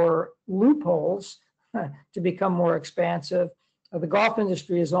for loopholes to become more expansive, the golf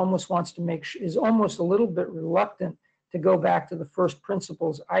industry is almost a little bit reluctant to go back to the first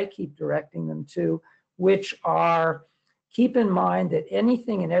principles I keep directing them to, which are, keep in mind that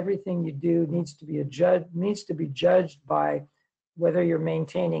anything and everything you do needs to be judged by whether you're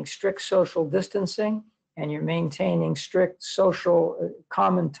maintaining strict social distancing and you're maintaining strict social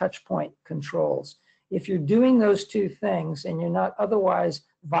common touch point controls. If you're doing those two things and you're not otherwise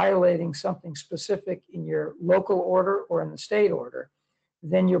violating something specific in your local order or in the state order,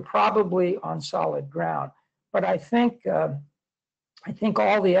 then you're probably on solid ground. But I think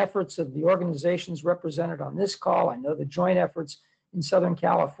all the efforts of the organizations represented on this call, I know the joint efforts in Southern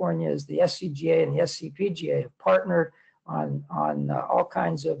California as the SCGA and the SCPGA have partnered on all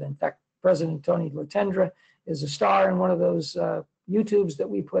kinds of, in fact, President Tony Latendra is a star in one of those YouTubes that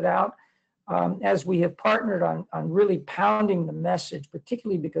we put out. As we have partnered on really pounding the message,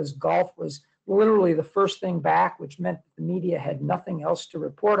 particularly because golf was literally the first thing back, which meant that the media had nothing else to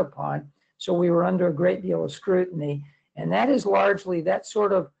report upon. So we were under a great deal of scrutiny. And that is largely, that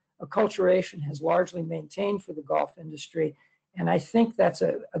sort of acculturation has largely maintained for the golf industry. And I think that's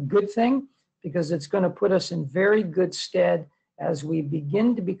a good thing, because it's going to put us in very good stead as we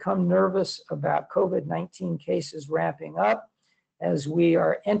begin to become nervous about COVID-19 cases ramping up, as we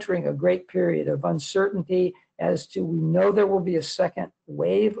are entering a great period of uncertainty as to, we know there will be a second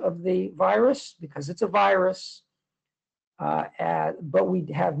wave of the virus because it's a virus, but we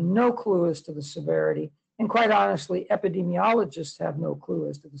have no clue as to the severity. And quite honestly, epidemiologists have no clue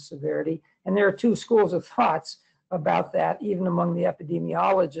as to the severity. And there are two schools of thoughts about that, even among the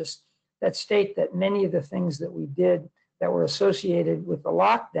epidemiologists, that state that many of the things that we did that were associated with the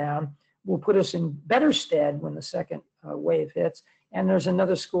lockdown will put us in better stead when the second wave hits. And there's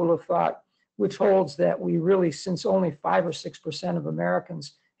another school of thought which holds that we really, since only 5 or 6% of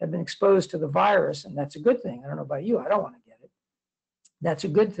Americans have been exposed to the virus, and that's a good thing. I don't know about you, I don't want to get it. That's a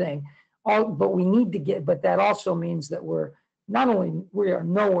good thing. But we need to get, but that also means that we are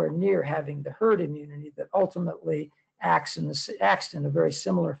nowhere near having the herd immunity that ultimately acts in a very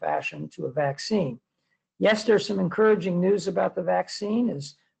similar fashion to a vaccine. Yes, there's some encouraging news about the vaccine,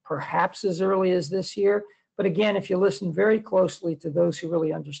 as perhaps as early as this year. But again, if you listen very closely to those who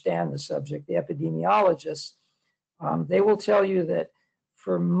really understand the subject, the epidemiologists, they will tell you that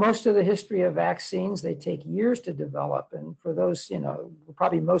for most of the history of vaccines, they take years to develop. And for those, we're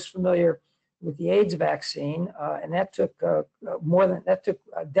probably most familiar with the AIDS vaccine, and that took a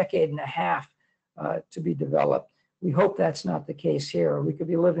decade and a half to be developed. We hope that's not the case here. We could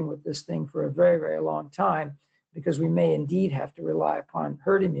be living with this thing for a very, very long time, because we may indeed have to rely upon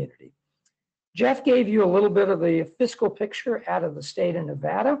herd immunity. Jeff gave you a little bit of the fiscal picture out of the state of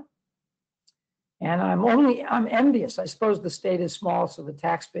Nevada. And I'm envious. I suppose the state is small, so the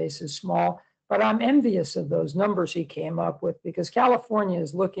tax base is small, but I'm envious of those numbers he came up with, because California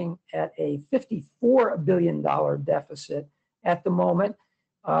is looking at a $54 billion deficit at the moment,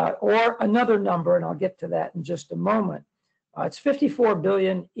 or another number, and I'll get to that in just a moment. It's $54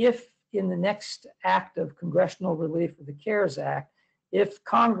 billion if in the next act of congressional relief of the CARES Act, if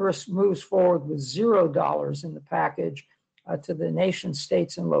Congress moves forward with $0 in the package to the nation's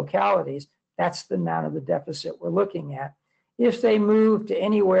states and localities, that's the amount of the deficit we're looking at. If they move to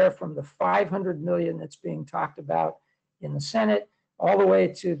anywhere from the $500 million that's being talked about in the Senate, all the way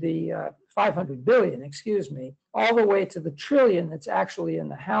to the $500 billion, all the way to the trillion that's actually in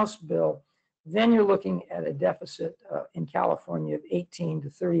the House bill, then you're looking at a deficit in California of 18 to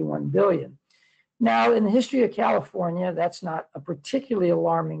 31 billion. Now, in the history of California, that's not a particularly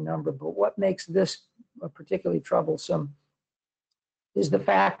alarming number, but what makes this particularly troublesome is the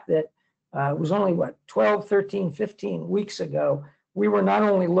fact that it was only, 12, 13, 15 weeks ago, we were not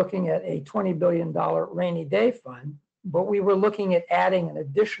only looking at a $20 billion rainy day fund, but we were looking at adding an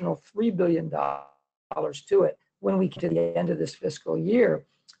additional $3 billion to it when we get to the end of this fiscal year,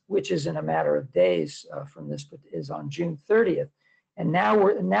 which is in a matter of days from this, but is on June 30th. And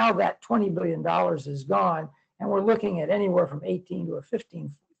now that $20 billion is gone, and we're looking at anywhere from 18 to a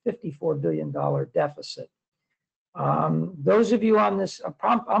 $54 billion deficit. Those of you on this,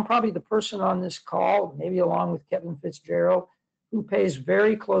 I'm probably the person on this call, maybe along with Kevin Fitzgerald, who pays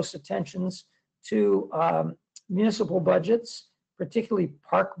very close attentions to municipal budgets, particularly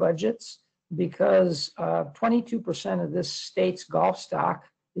park budgets, because 22% of this state's golf stock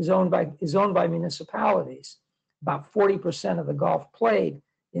is owned by municipalities. About 40% of the golf played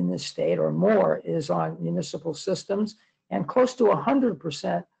in this state or more is on municipal systems, and close to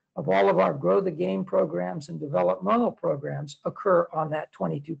 100% of all of our Grow the Game programs and developmental programs occur on that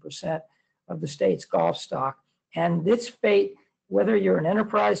 22% of the state's golf stock. And its fate, whether you're an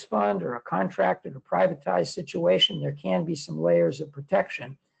enterprise fund or a contracted or privatized situation, there can be some layers of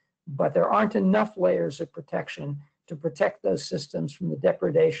protection, but there aren't enough layers of protection to protect those systems from the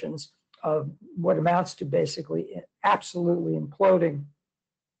depredations of what amounts to basically absolutely imploding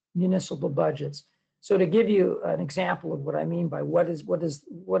municipal budgets. So to give you an example of what I mean by what does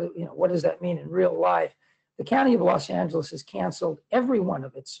that mean in real life, the County of Los Angeles has canceled every one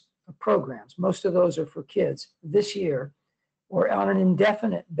of its programs. Most of those are for kids this year or on an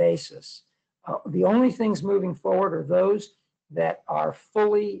indefinite basis. The only things moving forward are those that are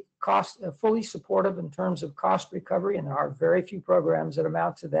fully supportive in terms of cost recovery, and there are very few programs that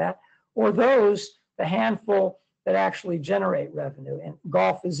amount to that, or those, the handful that actually generate revenue, and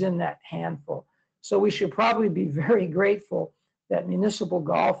golf is in that handful. So we should probably be very grateful that municipal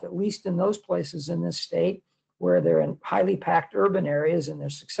golf, at least in those places in this state where they're in highly packed urban areas and they're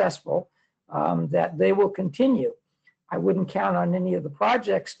successful, that they will continue. I wouldn't count on any of the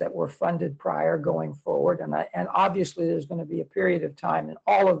projects that were funded prior going forward. And obviously there's going to be a period of time, and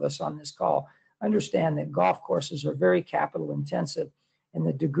all of us on this call understand that golf courses are very capital intensive, and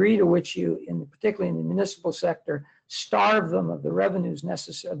the degree to which you, particularly in the municipal sector, starve them of the revenues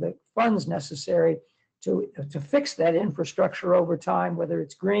necessary, the funds necessary to fix that infrastructure over time, whether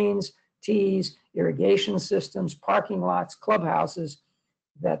it's greens, tees, irrigation systems, parking lots, clubhouses,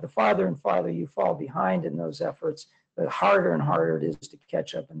 that the farther and farther you fall behind in those efforts, the harder and harder it is to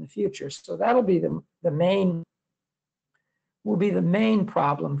catch up in the future. So that'll be the main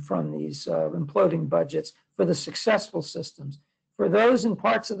problem from these imploding budgets for the successful systems. For those in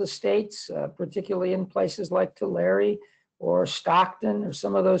parts of the states, particularly in places like Tulare or Stockton or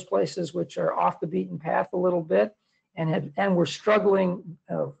some of those places which are off the beaten path a little bit and were struggling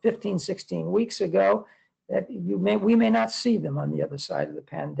 15, 16 weeks ago, that we may not see them on the other side of the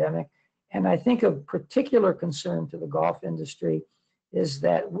pandemic. And I think of particular concern to the golf industry is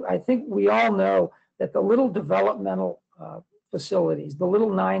that I think we all know that the little developmental facilities, the little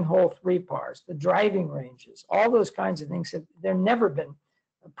 9-hole 3-pars, the driving ranges, all those kinds of things, they've never been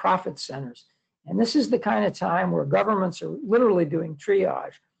profit centers. And this is the kind of time where governments are literally doing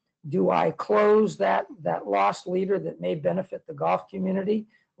triage. Do I close that lost leader that may benefit the golf community,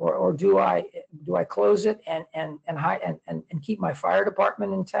 or do I close it and keep my fire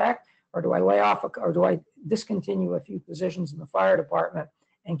department intact, or do I lay off, or do I discontinue a few positions in the fire department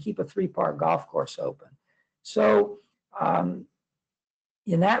and keep a 3-par golf course open? So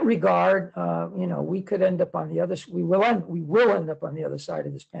in that regard, we could end up on the other. We will end up on the other side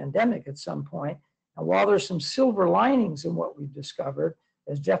of this pandemic at some point. And while there's some silver linings in what we've discovered,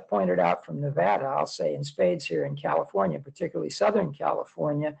 as Jeff pointed out from Nevada, I'll say in spades here in California, particularly Southern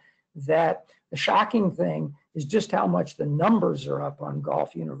California, that the shocking thing is just how much the numbers are up on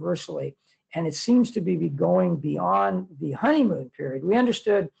golf universally. And it seems to be going beyond the honeymoon period. We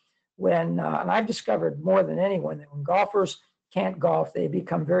understood when, and I've discovered more than anyone, that when golfers can't golf, they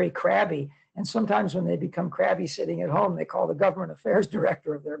become very crabby. And sometimes when they become crabby sitting at home, they call the government affairs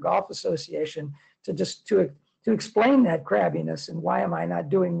director of their golf association to explain that crabbiness and why am I not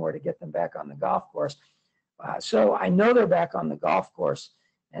doing more to get them back on the golf course. So I know they're back on the golf course,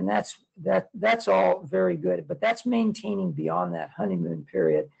 and that's all very good, but that's maintaining beyond that honeymoon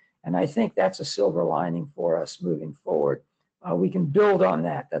period. And I think that's a silver lining for us moving forward. We can build on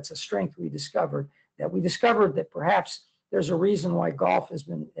that. That's a strength we discovered that perhaps there's a reason why golf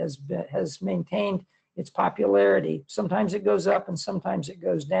has maintained its popularity. Sometimes it goes up and sometimes it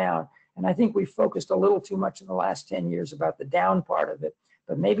goes down. And I think we focused a little too much in the last 10 years about the down part of it,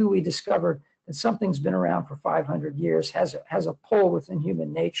 but maybe we discovered that something's been around for 500 years, has a pull within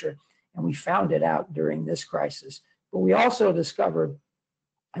human nature, and we found it out during this crisis. But we also discovered,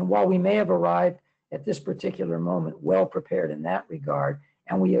 and while we may have arrived at this particular moment well prepared in that regard,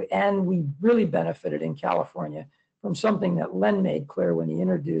 and we really benefited in California from something that Len made clear when he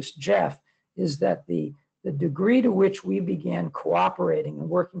introduced Jeff, is that the degree to which we began cooperating and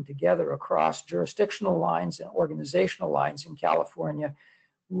working together across jurisdictional lines and organizational lines in California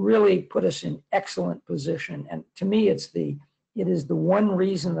really put us in excellent position. And to me, it is the one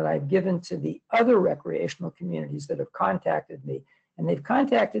reason that I've given to the other recreational communities that have contacted me. And they've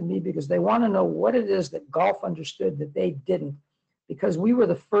contacted me because they want to know what it is that golf understood that they didn't, because we were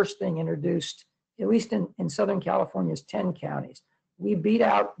the first thing introduced, at least in Southern California's 10 counties. We beat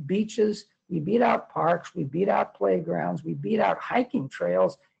out beaches, we beat out parks, we beat out playgrounds, we beat out hiking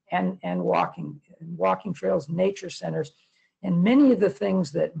trails and walking trails, nature centers, and many of the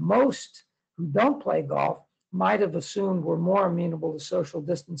things that most who don't play golf might have assumed were more amenable to social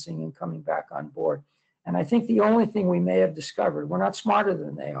distancing and coming back on board. And I think the only thing we may have discovered, we're not smarter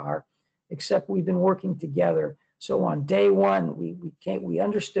than they are, except we've been working together. So on day one, we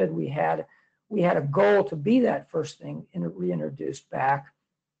understood we had a goal to be that first thing reintroduced back.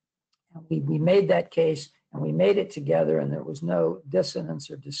 And we made that case, and we made it together, and there was no dissonance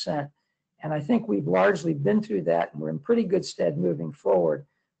or dissent. And I think we've largely been through that, and we're in pretty good stead moving forward.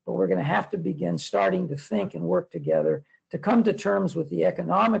 But we're going to have to begin starting to think and work together to come to terms with the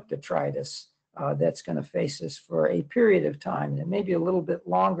economic detritus that's going to face us for a period of time, and maybe a little bit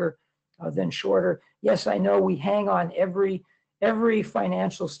longer than shorter. Yes, I know we hang on every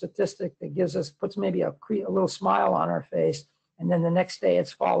financial statistic that puts maybe a little smile on our face, and then the next day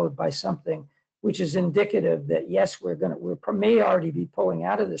it's followed by something which is indicative that yes, we may already be pulling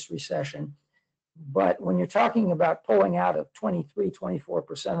out of this recession. But when you're talking about pulling out of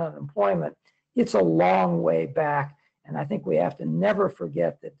 24% unemployment, it's a long way back. And I think we have to never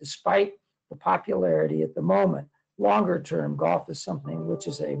forget that despite the popularity at the moment, longer term, golf is something which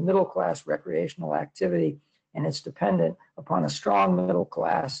is a middle class recreational activity, and it's dependent upon a strong middle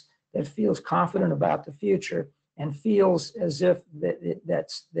class that feels confident about the future and feels as if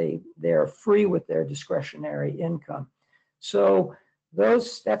they're free with their discretionary income. So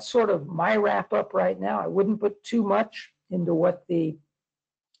that's sort of my wrap up right now. I wouldn't put too much into what the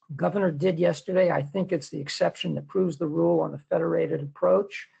governor did yesterday. I think it's the exception that proves the rule on the federated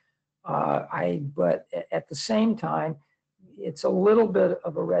approach. But at the same time, it's a little bit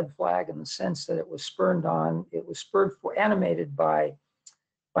of a red flag in the sense that it was animated by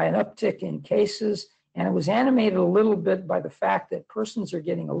an uptick in cases. And it was animated a little bit by the fact that persons are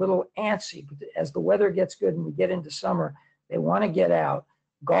getting a little antsy. As the weather gets good and we get into summer, they want to get out.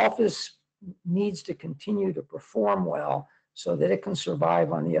 Golf needs to continue to perform well so that it can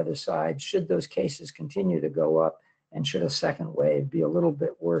survive on the other side should those cases continue to go up and should a second wave be a little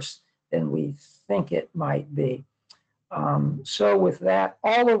bit worse than we think it might be. So with that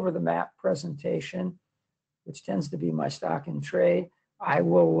all over the map presentation, which tends to be my stock in trade, I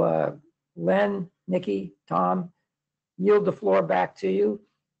will, Len, Nikki, Tom, yield the floor back to you.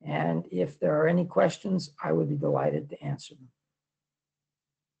 And if there are any questions, I would be delighted to answer them.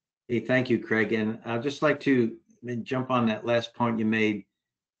 Hey, thank you, Craig. And I'd just like to jump on that last point you made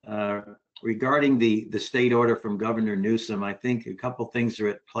regarding the state order from Governor Newsom. I think a couple things are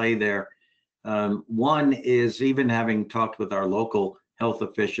at play there. One is, even having talked with our local health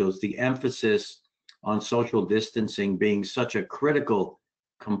officials, the emphasis on social distancing being such a critical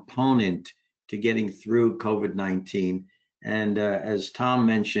component to getting through COVID-19. And as Tom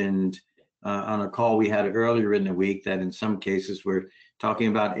mentioned on a call we had earlier in the week, that in some cases we're talking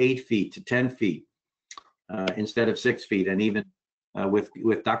about 8 feet to 10 feet instead of 6 feet. And even with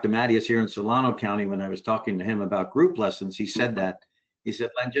Dr. Mattias here in Solano County, when I was talking to him about group lessons, he said that. He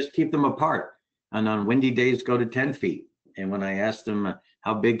said, Len, just keep them apart. And on windy days, go to 10 feet. And when I asked him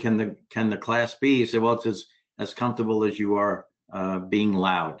how big can the class be, he said, well, it's as comfortable as you are being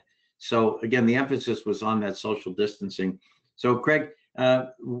loud. So again, the emphasis was on that social distancing. So Craig,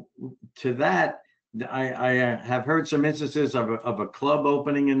 to that, I have heard some instances of a club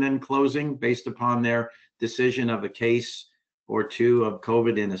opening and then closing based upon their decision of a case or two of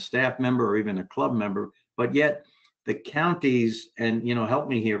COVID in a staff member or even a club member. But yet the counties, and help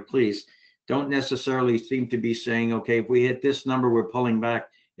me here, please, don't necessarily seem to be saying, okay, if we hit this number, we're pulling back.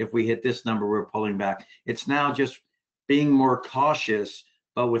 If we hit this number, we're pulling back. It's now just being more cautious,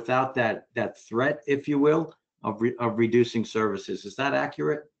 but without that threat, if you will, of reducing services. Is that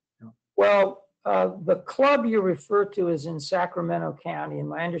accurate? Well, the club you refer to is in Sacramento County. And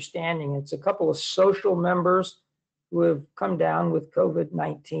my understanding, it's a couple of social members who have come down with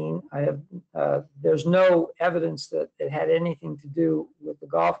COVID-19. There's no evidence that it had anything to do with the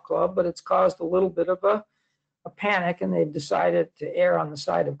golf club, but it's caused a little bit of a panic, and they've decided to err on the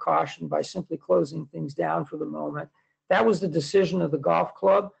side of caution by simply closing things down for the moment. That was the decision of the golf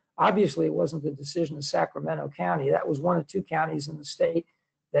club. Obviously, it wasn't the decision of Sacramento County. That was one of two counties in the state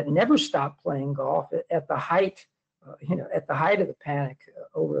that never stopped playing golf at the height, at the height of the panic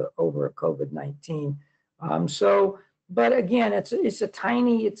over COVID-19. But again, it's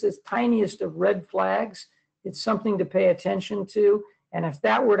the tiniest of red flags. It's something to pay attention to. And if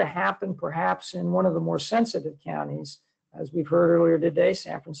that were to happen, perhaps in one of the more sensitive counties, as we've heard earlier today,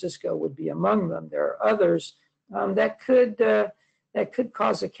 San Francisco would be among them. There are others that could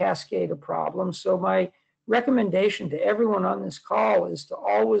cause a cascade of problems. So my recommendation to everyone on this call is to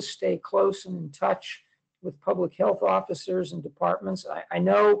always stay close and in touch with public health officers and departments. I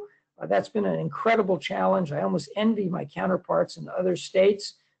know that's been an incredible challenge. I almost envy my counterparts in other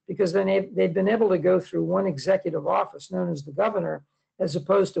states, because then they've been able to go through one executive office known as the governor, as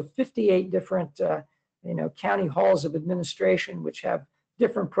opposed to 58 different county halls of administration, which have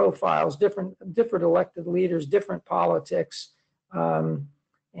different profiles, different elected leaders, different politics,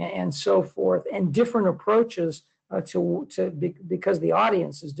 and so forth, and different approaches because the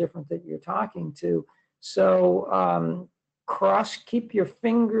audience is different that you're talking to. So keep your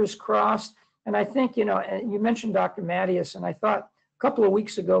fingers crossed. And I think, you mentioned Dr. Mattias, and I thought a couple of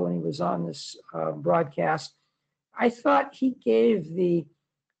weeks ago when he was on this broadcast, I thought he gave the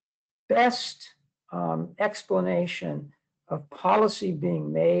best explanation of policy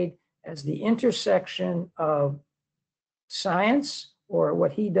being made as the intersection of science, or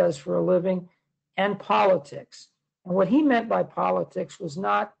what he does for a living, and politics. And what he meant by politics was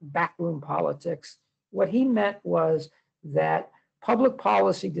not backroom politics. What he meant was that public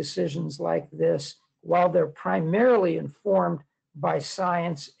policy decisions like this, while they're primarily informed by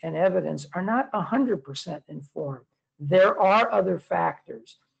science and evidence, are not 100% informed. There are other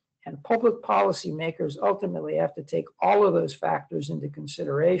factors, and public policy makers ultimately have to take all of those factors into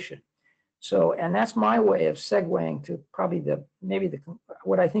consideration. So, and that's my way of segueing to probably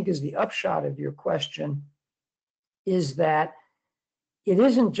what I think is the upshot of your question, is that it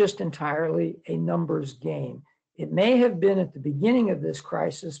isn't just entirely a numbers game. It may have been at the beginning of this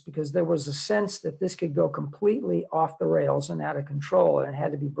crisis because there was a sense that this could go completely off the rails and out of control, and it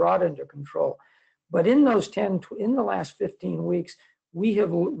had to be brought under control. But in the last 15 weeks,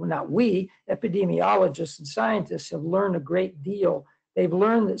 epidemiologists and scientists have learned a great deal. They've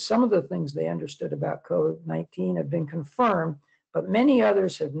learned that some of the things they understood about COVID-19 have been confirmed, but many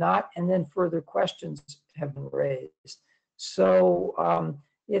others have not, and then further questions have been raised. So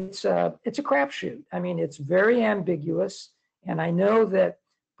it's a crapshoot. I mean, it's very ambiguous, and I know that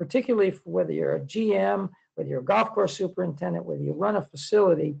particularly for whether you're a GM, whether you're a golf course superintendent, whether you run a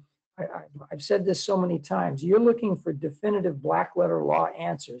facility, I've said this so many times, you're looking for definitive black letter law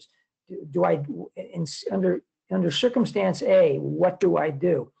answers. Under circumstance A, what do I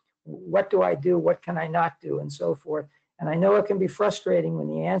do? What do I do? What can I not do? And so forth. And I know it can be frustrating when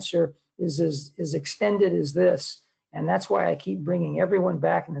the answer is as extended as this. And that's why I keep bringing everyone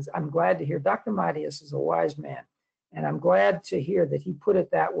back. And I'm glad to hear Dr. Mattias is a wise man. And I'm glad to hear that he put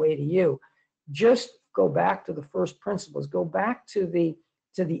it that way to you. Just go back to the first principles. Go back to the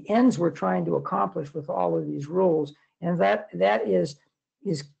ends we're trying to accomplish with all of these rules. And that is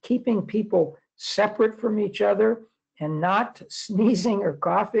keeping people separate from each other and not sneezing or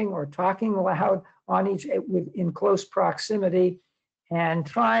coughing or talking loud in close proximity, and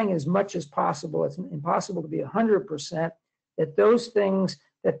trying as much as possible. It's impossible to be 100%, that those things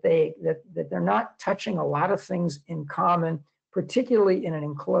that they're not touching a lot of things in common, particularly in an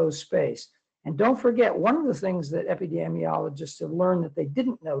enclosed space. And don't forget, one of the things that epidemiologists have learned that they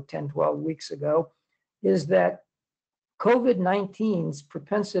didn't know 10, 12 weeks ago is that COVID-19's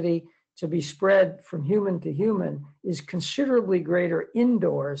propensity to be spread from human to human is considerably greater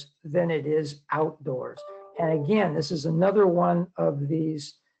indoors than it is outdoors. And again, this is another one of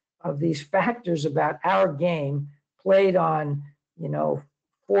these factors about our game played on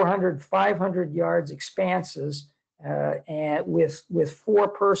 400, 500 yards expanses, and with four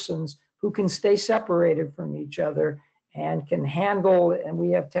persons who can stay separated from each other and can handle, and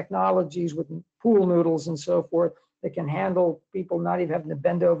we have technologies with pool noodles and so forth that can handle people not even having to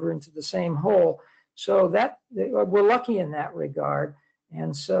bend over into the same hole. So that we're lucky in that regard.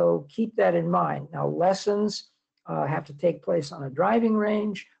 And so keep that in mind. Now, lessons have to take place on a driving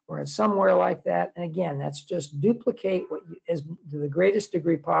range or at somewhere like that. And again, that's just duplicate as to the greatest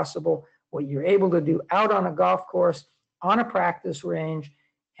degree possible what you're able to do out on a golf course, on a practice range,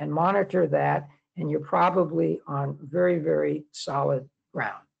 and monitor that. and you're probably on very, very solid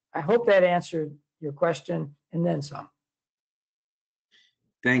ground. I hope that answered your question and then some.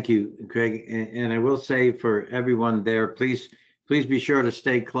 Thank you, Craig. And I will say for everyone there, please be sure to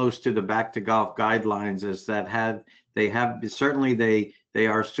stay close to the Back to Golf guidelines, as certainly they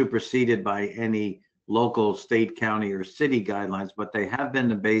are superseded by any local, state, county, or city guidelines, but they have been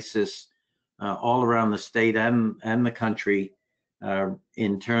the basis all around the state and the country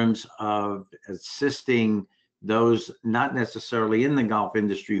in terms of assisting those not necessarily in the golf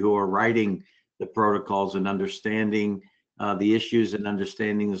industry who are writing the protocols and understanding the issues and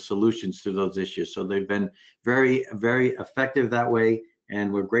understanding the solutions to those issues. So they've been very, very effective that way,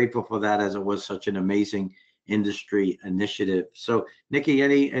 and we're grateful for that, as it was such an amazing industry initiative. So Nikki,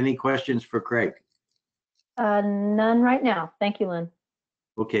 any questions for Craig? None right now. Thank you, Lynn.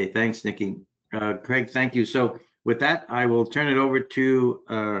 Okay, thanks, Nikki. Craig, thank you. So with that, I will turn it over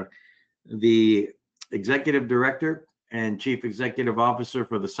to the Executive Director and Chief Executive Officer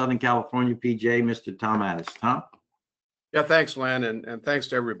for the Southern California PGA, Mr. Tom Addis. Tom? Yeah, thanks, Len, and thanks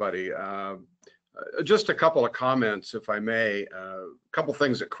to everybody. Just a couple of comments, if I may. A couple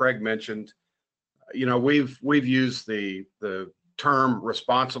things that Craig mentioned. You know, we've used the term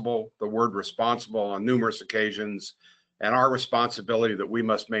responsible, the word responsible on numerous occasions, and our responsibility that we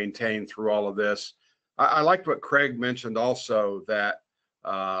must maintain through all of this. I liked what Craig mentioned also, that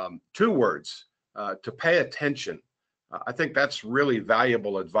two words, to pay attention. I think that's really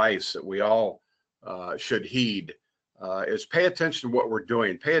valuable advice that we all should heed. Is pay attention to what we're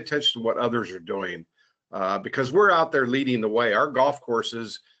doing, pay attention to what others are doing, because we're out there leading the way. Our golf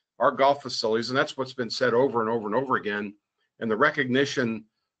courses, our golf facilities, and that's what's been said over and over and over again, and the recognition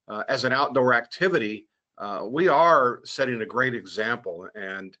as an outdoor activity, we are setting a great example,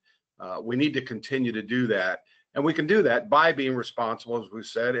 and we need to continue to do that. And we can do that by being responsible, as we've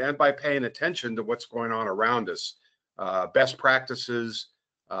said, and by paying attention to what's going on around us. Best practices,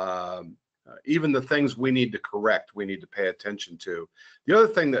 even the things we need to correct, we need to pay attention to. The other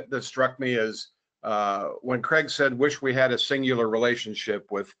thing that struck me is when Craig said, wish we had a singular relationship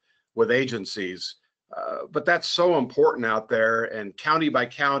with agencies, but that's so important out there, and county by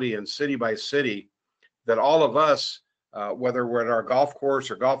county and city by city, that all of us, whether we're at our golf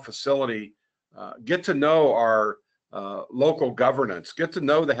course or golf facility, get to know our local governance, get to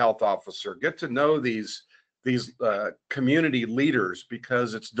know the health officer, get to know these community leaders,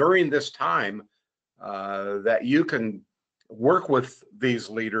 because it's during this time that you can work with these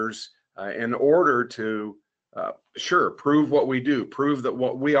leaders in order to prove what we do, prove that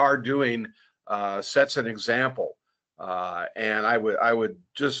what we are doing sets an example. And I would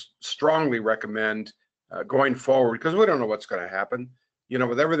just strongly recommend going forward, because we don't know what's going to happen, you know,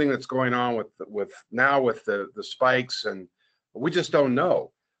 with everything that's going on with the spikes, and we just don't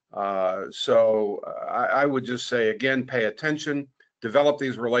know. So I would just say, again, pay attention, develop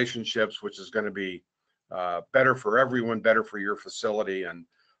these relationships, which is going to be better for everyone, better for your facility,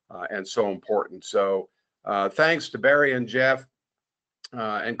 and so important. So thanks to Barry and Jeff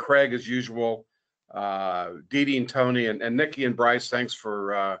and Craig, as usual, Dee Dee and Tony, and Nikki and Bryce, thanks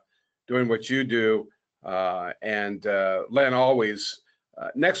for doing what you do. And Len, always.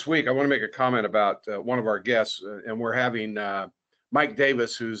 Next week, I want to make a comment about one of our guests, and we're having Mike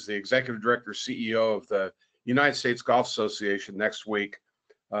Davis, who's the Executive Director, CEO of the United States Golf Association, next week,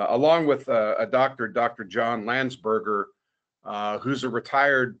 along with Dr. John Landsberger, who's a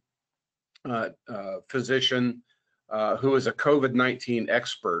retired physician who is a COVID-19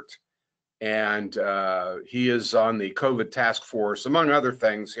 expert. And he is on the COVID task force, among other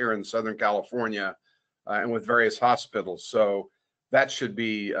things, here in Southern California and with various hospitals. So that should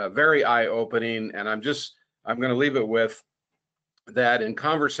be very eye-opening. And I'm going to leave it with that in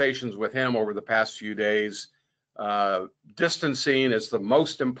conversations with him over the past few days, distancing is the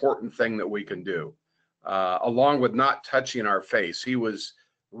most important thing that we can do, along with not touching our face. He was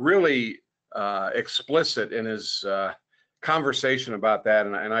really explicit in his conversation about that,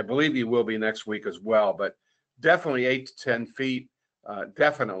 and I believe he will be next week as well, but definitely 8 to 10 feet,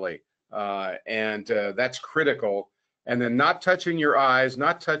 definitely, and that's critical. And then not touching your eyes,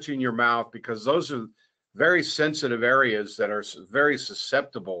 not touching your mouth, because those are very sensitive areas that are very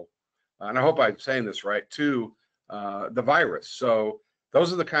susceptible, and I hope I'm saying this right, to the virus. So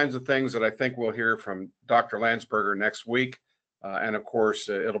those are the kinds of things that I think we'll hear from Dr. Landsberger next week. And of course,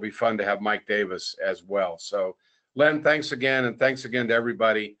 it'll be fun to have Mike Davis as well. So Len, thanks again. And thanks again to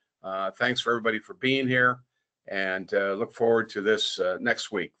everybody. Thanks for everybody for being here, and look forward to this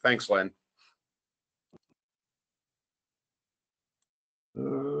next week. Thanks, Len.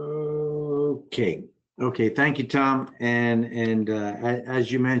 Okay. Okay, thank you, Tom.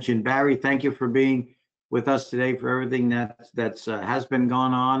 As you mentioned, Barry, thank you for being with us today for everything that's has been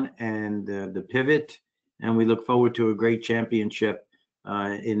going on and the pivot. And we look forward to a great championship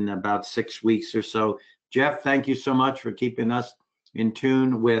in about 6 weeks or so. Jeff, thank you so much for keeping us in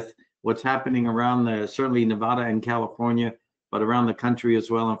tune with what's happening around certainly Nevada and California, but around the country as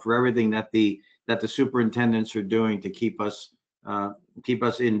well, and for everything that the superintendents are doing to keep us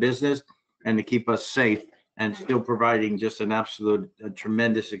in business and to keep us safe and still providing just an absolute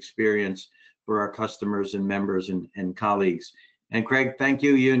tremendous experience for our customers and members and colleagues. And Craig, thank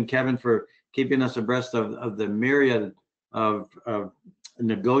you and Kevin for keeping us abreast of the myriad of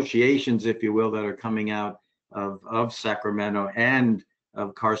negotiations, if you will, that are coming out of Sacramento and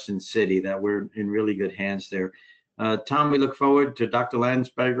of Carson City, that we're in really good hands there. Tom, we look forward to Dr.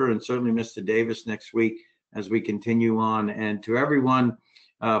 Landsberger and certainly Mr. Davis next week as we continue on. And to everyone,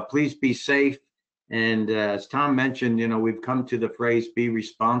 please be safe. And as Tom mentioned, we've come to the phrase, be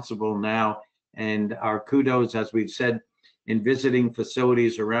responsible now. And our kudos, as we've said, in visiting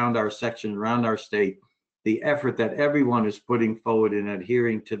facilities around our section, around our state, the effort that everyone is putting forward in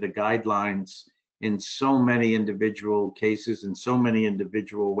adhering to the guidelines in so many individual cases, in so many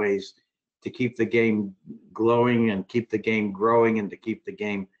individual ways to keep the game glowing and keep the game growing and to keep the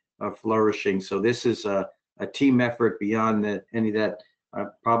game flourishing. So this is a team effort beyond any that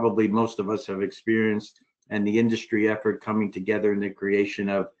probably most of us have experienced, and the industry effort coming together in the creation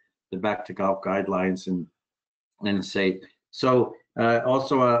of the Back to Golf guidelines and safe. So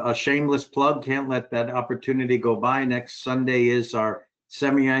also a shameless plug, can't let that opportunity go by. Next Sunday is our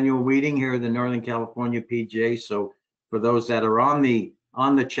semi-annual meeting here at the Northern California PGA. So for those that are on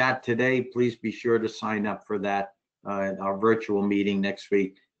the chat today, please be sure to sign up for that, our virtual meeting next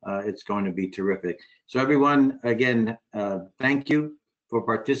week. It's going to be terrific. So everyone, again, thank you for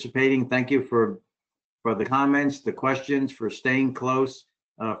participating. Thank you for the comments, the questions, for staying close,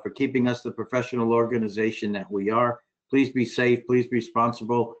 for keeping us the professional organization that we are. Please be safe, please be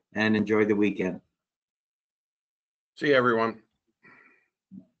responsible, and enjoy the weekend. See you, everyone.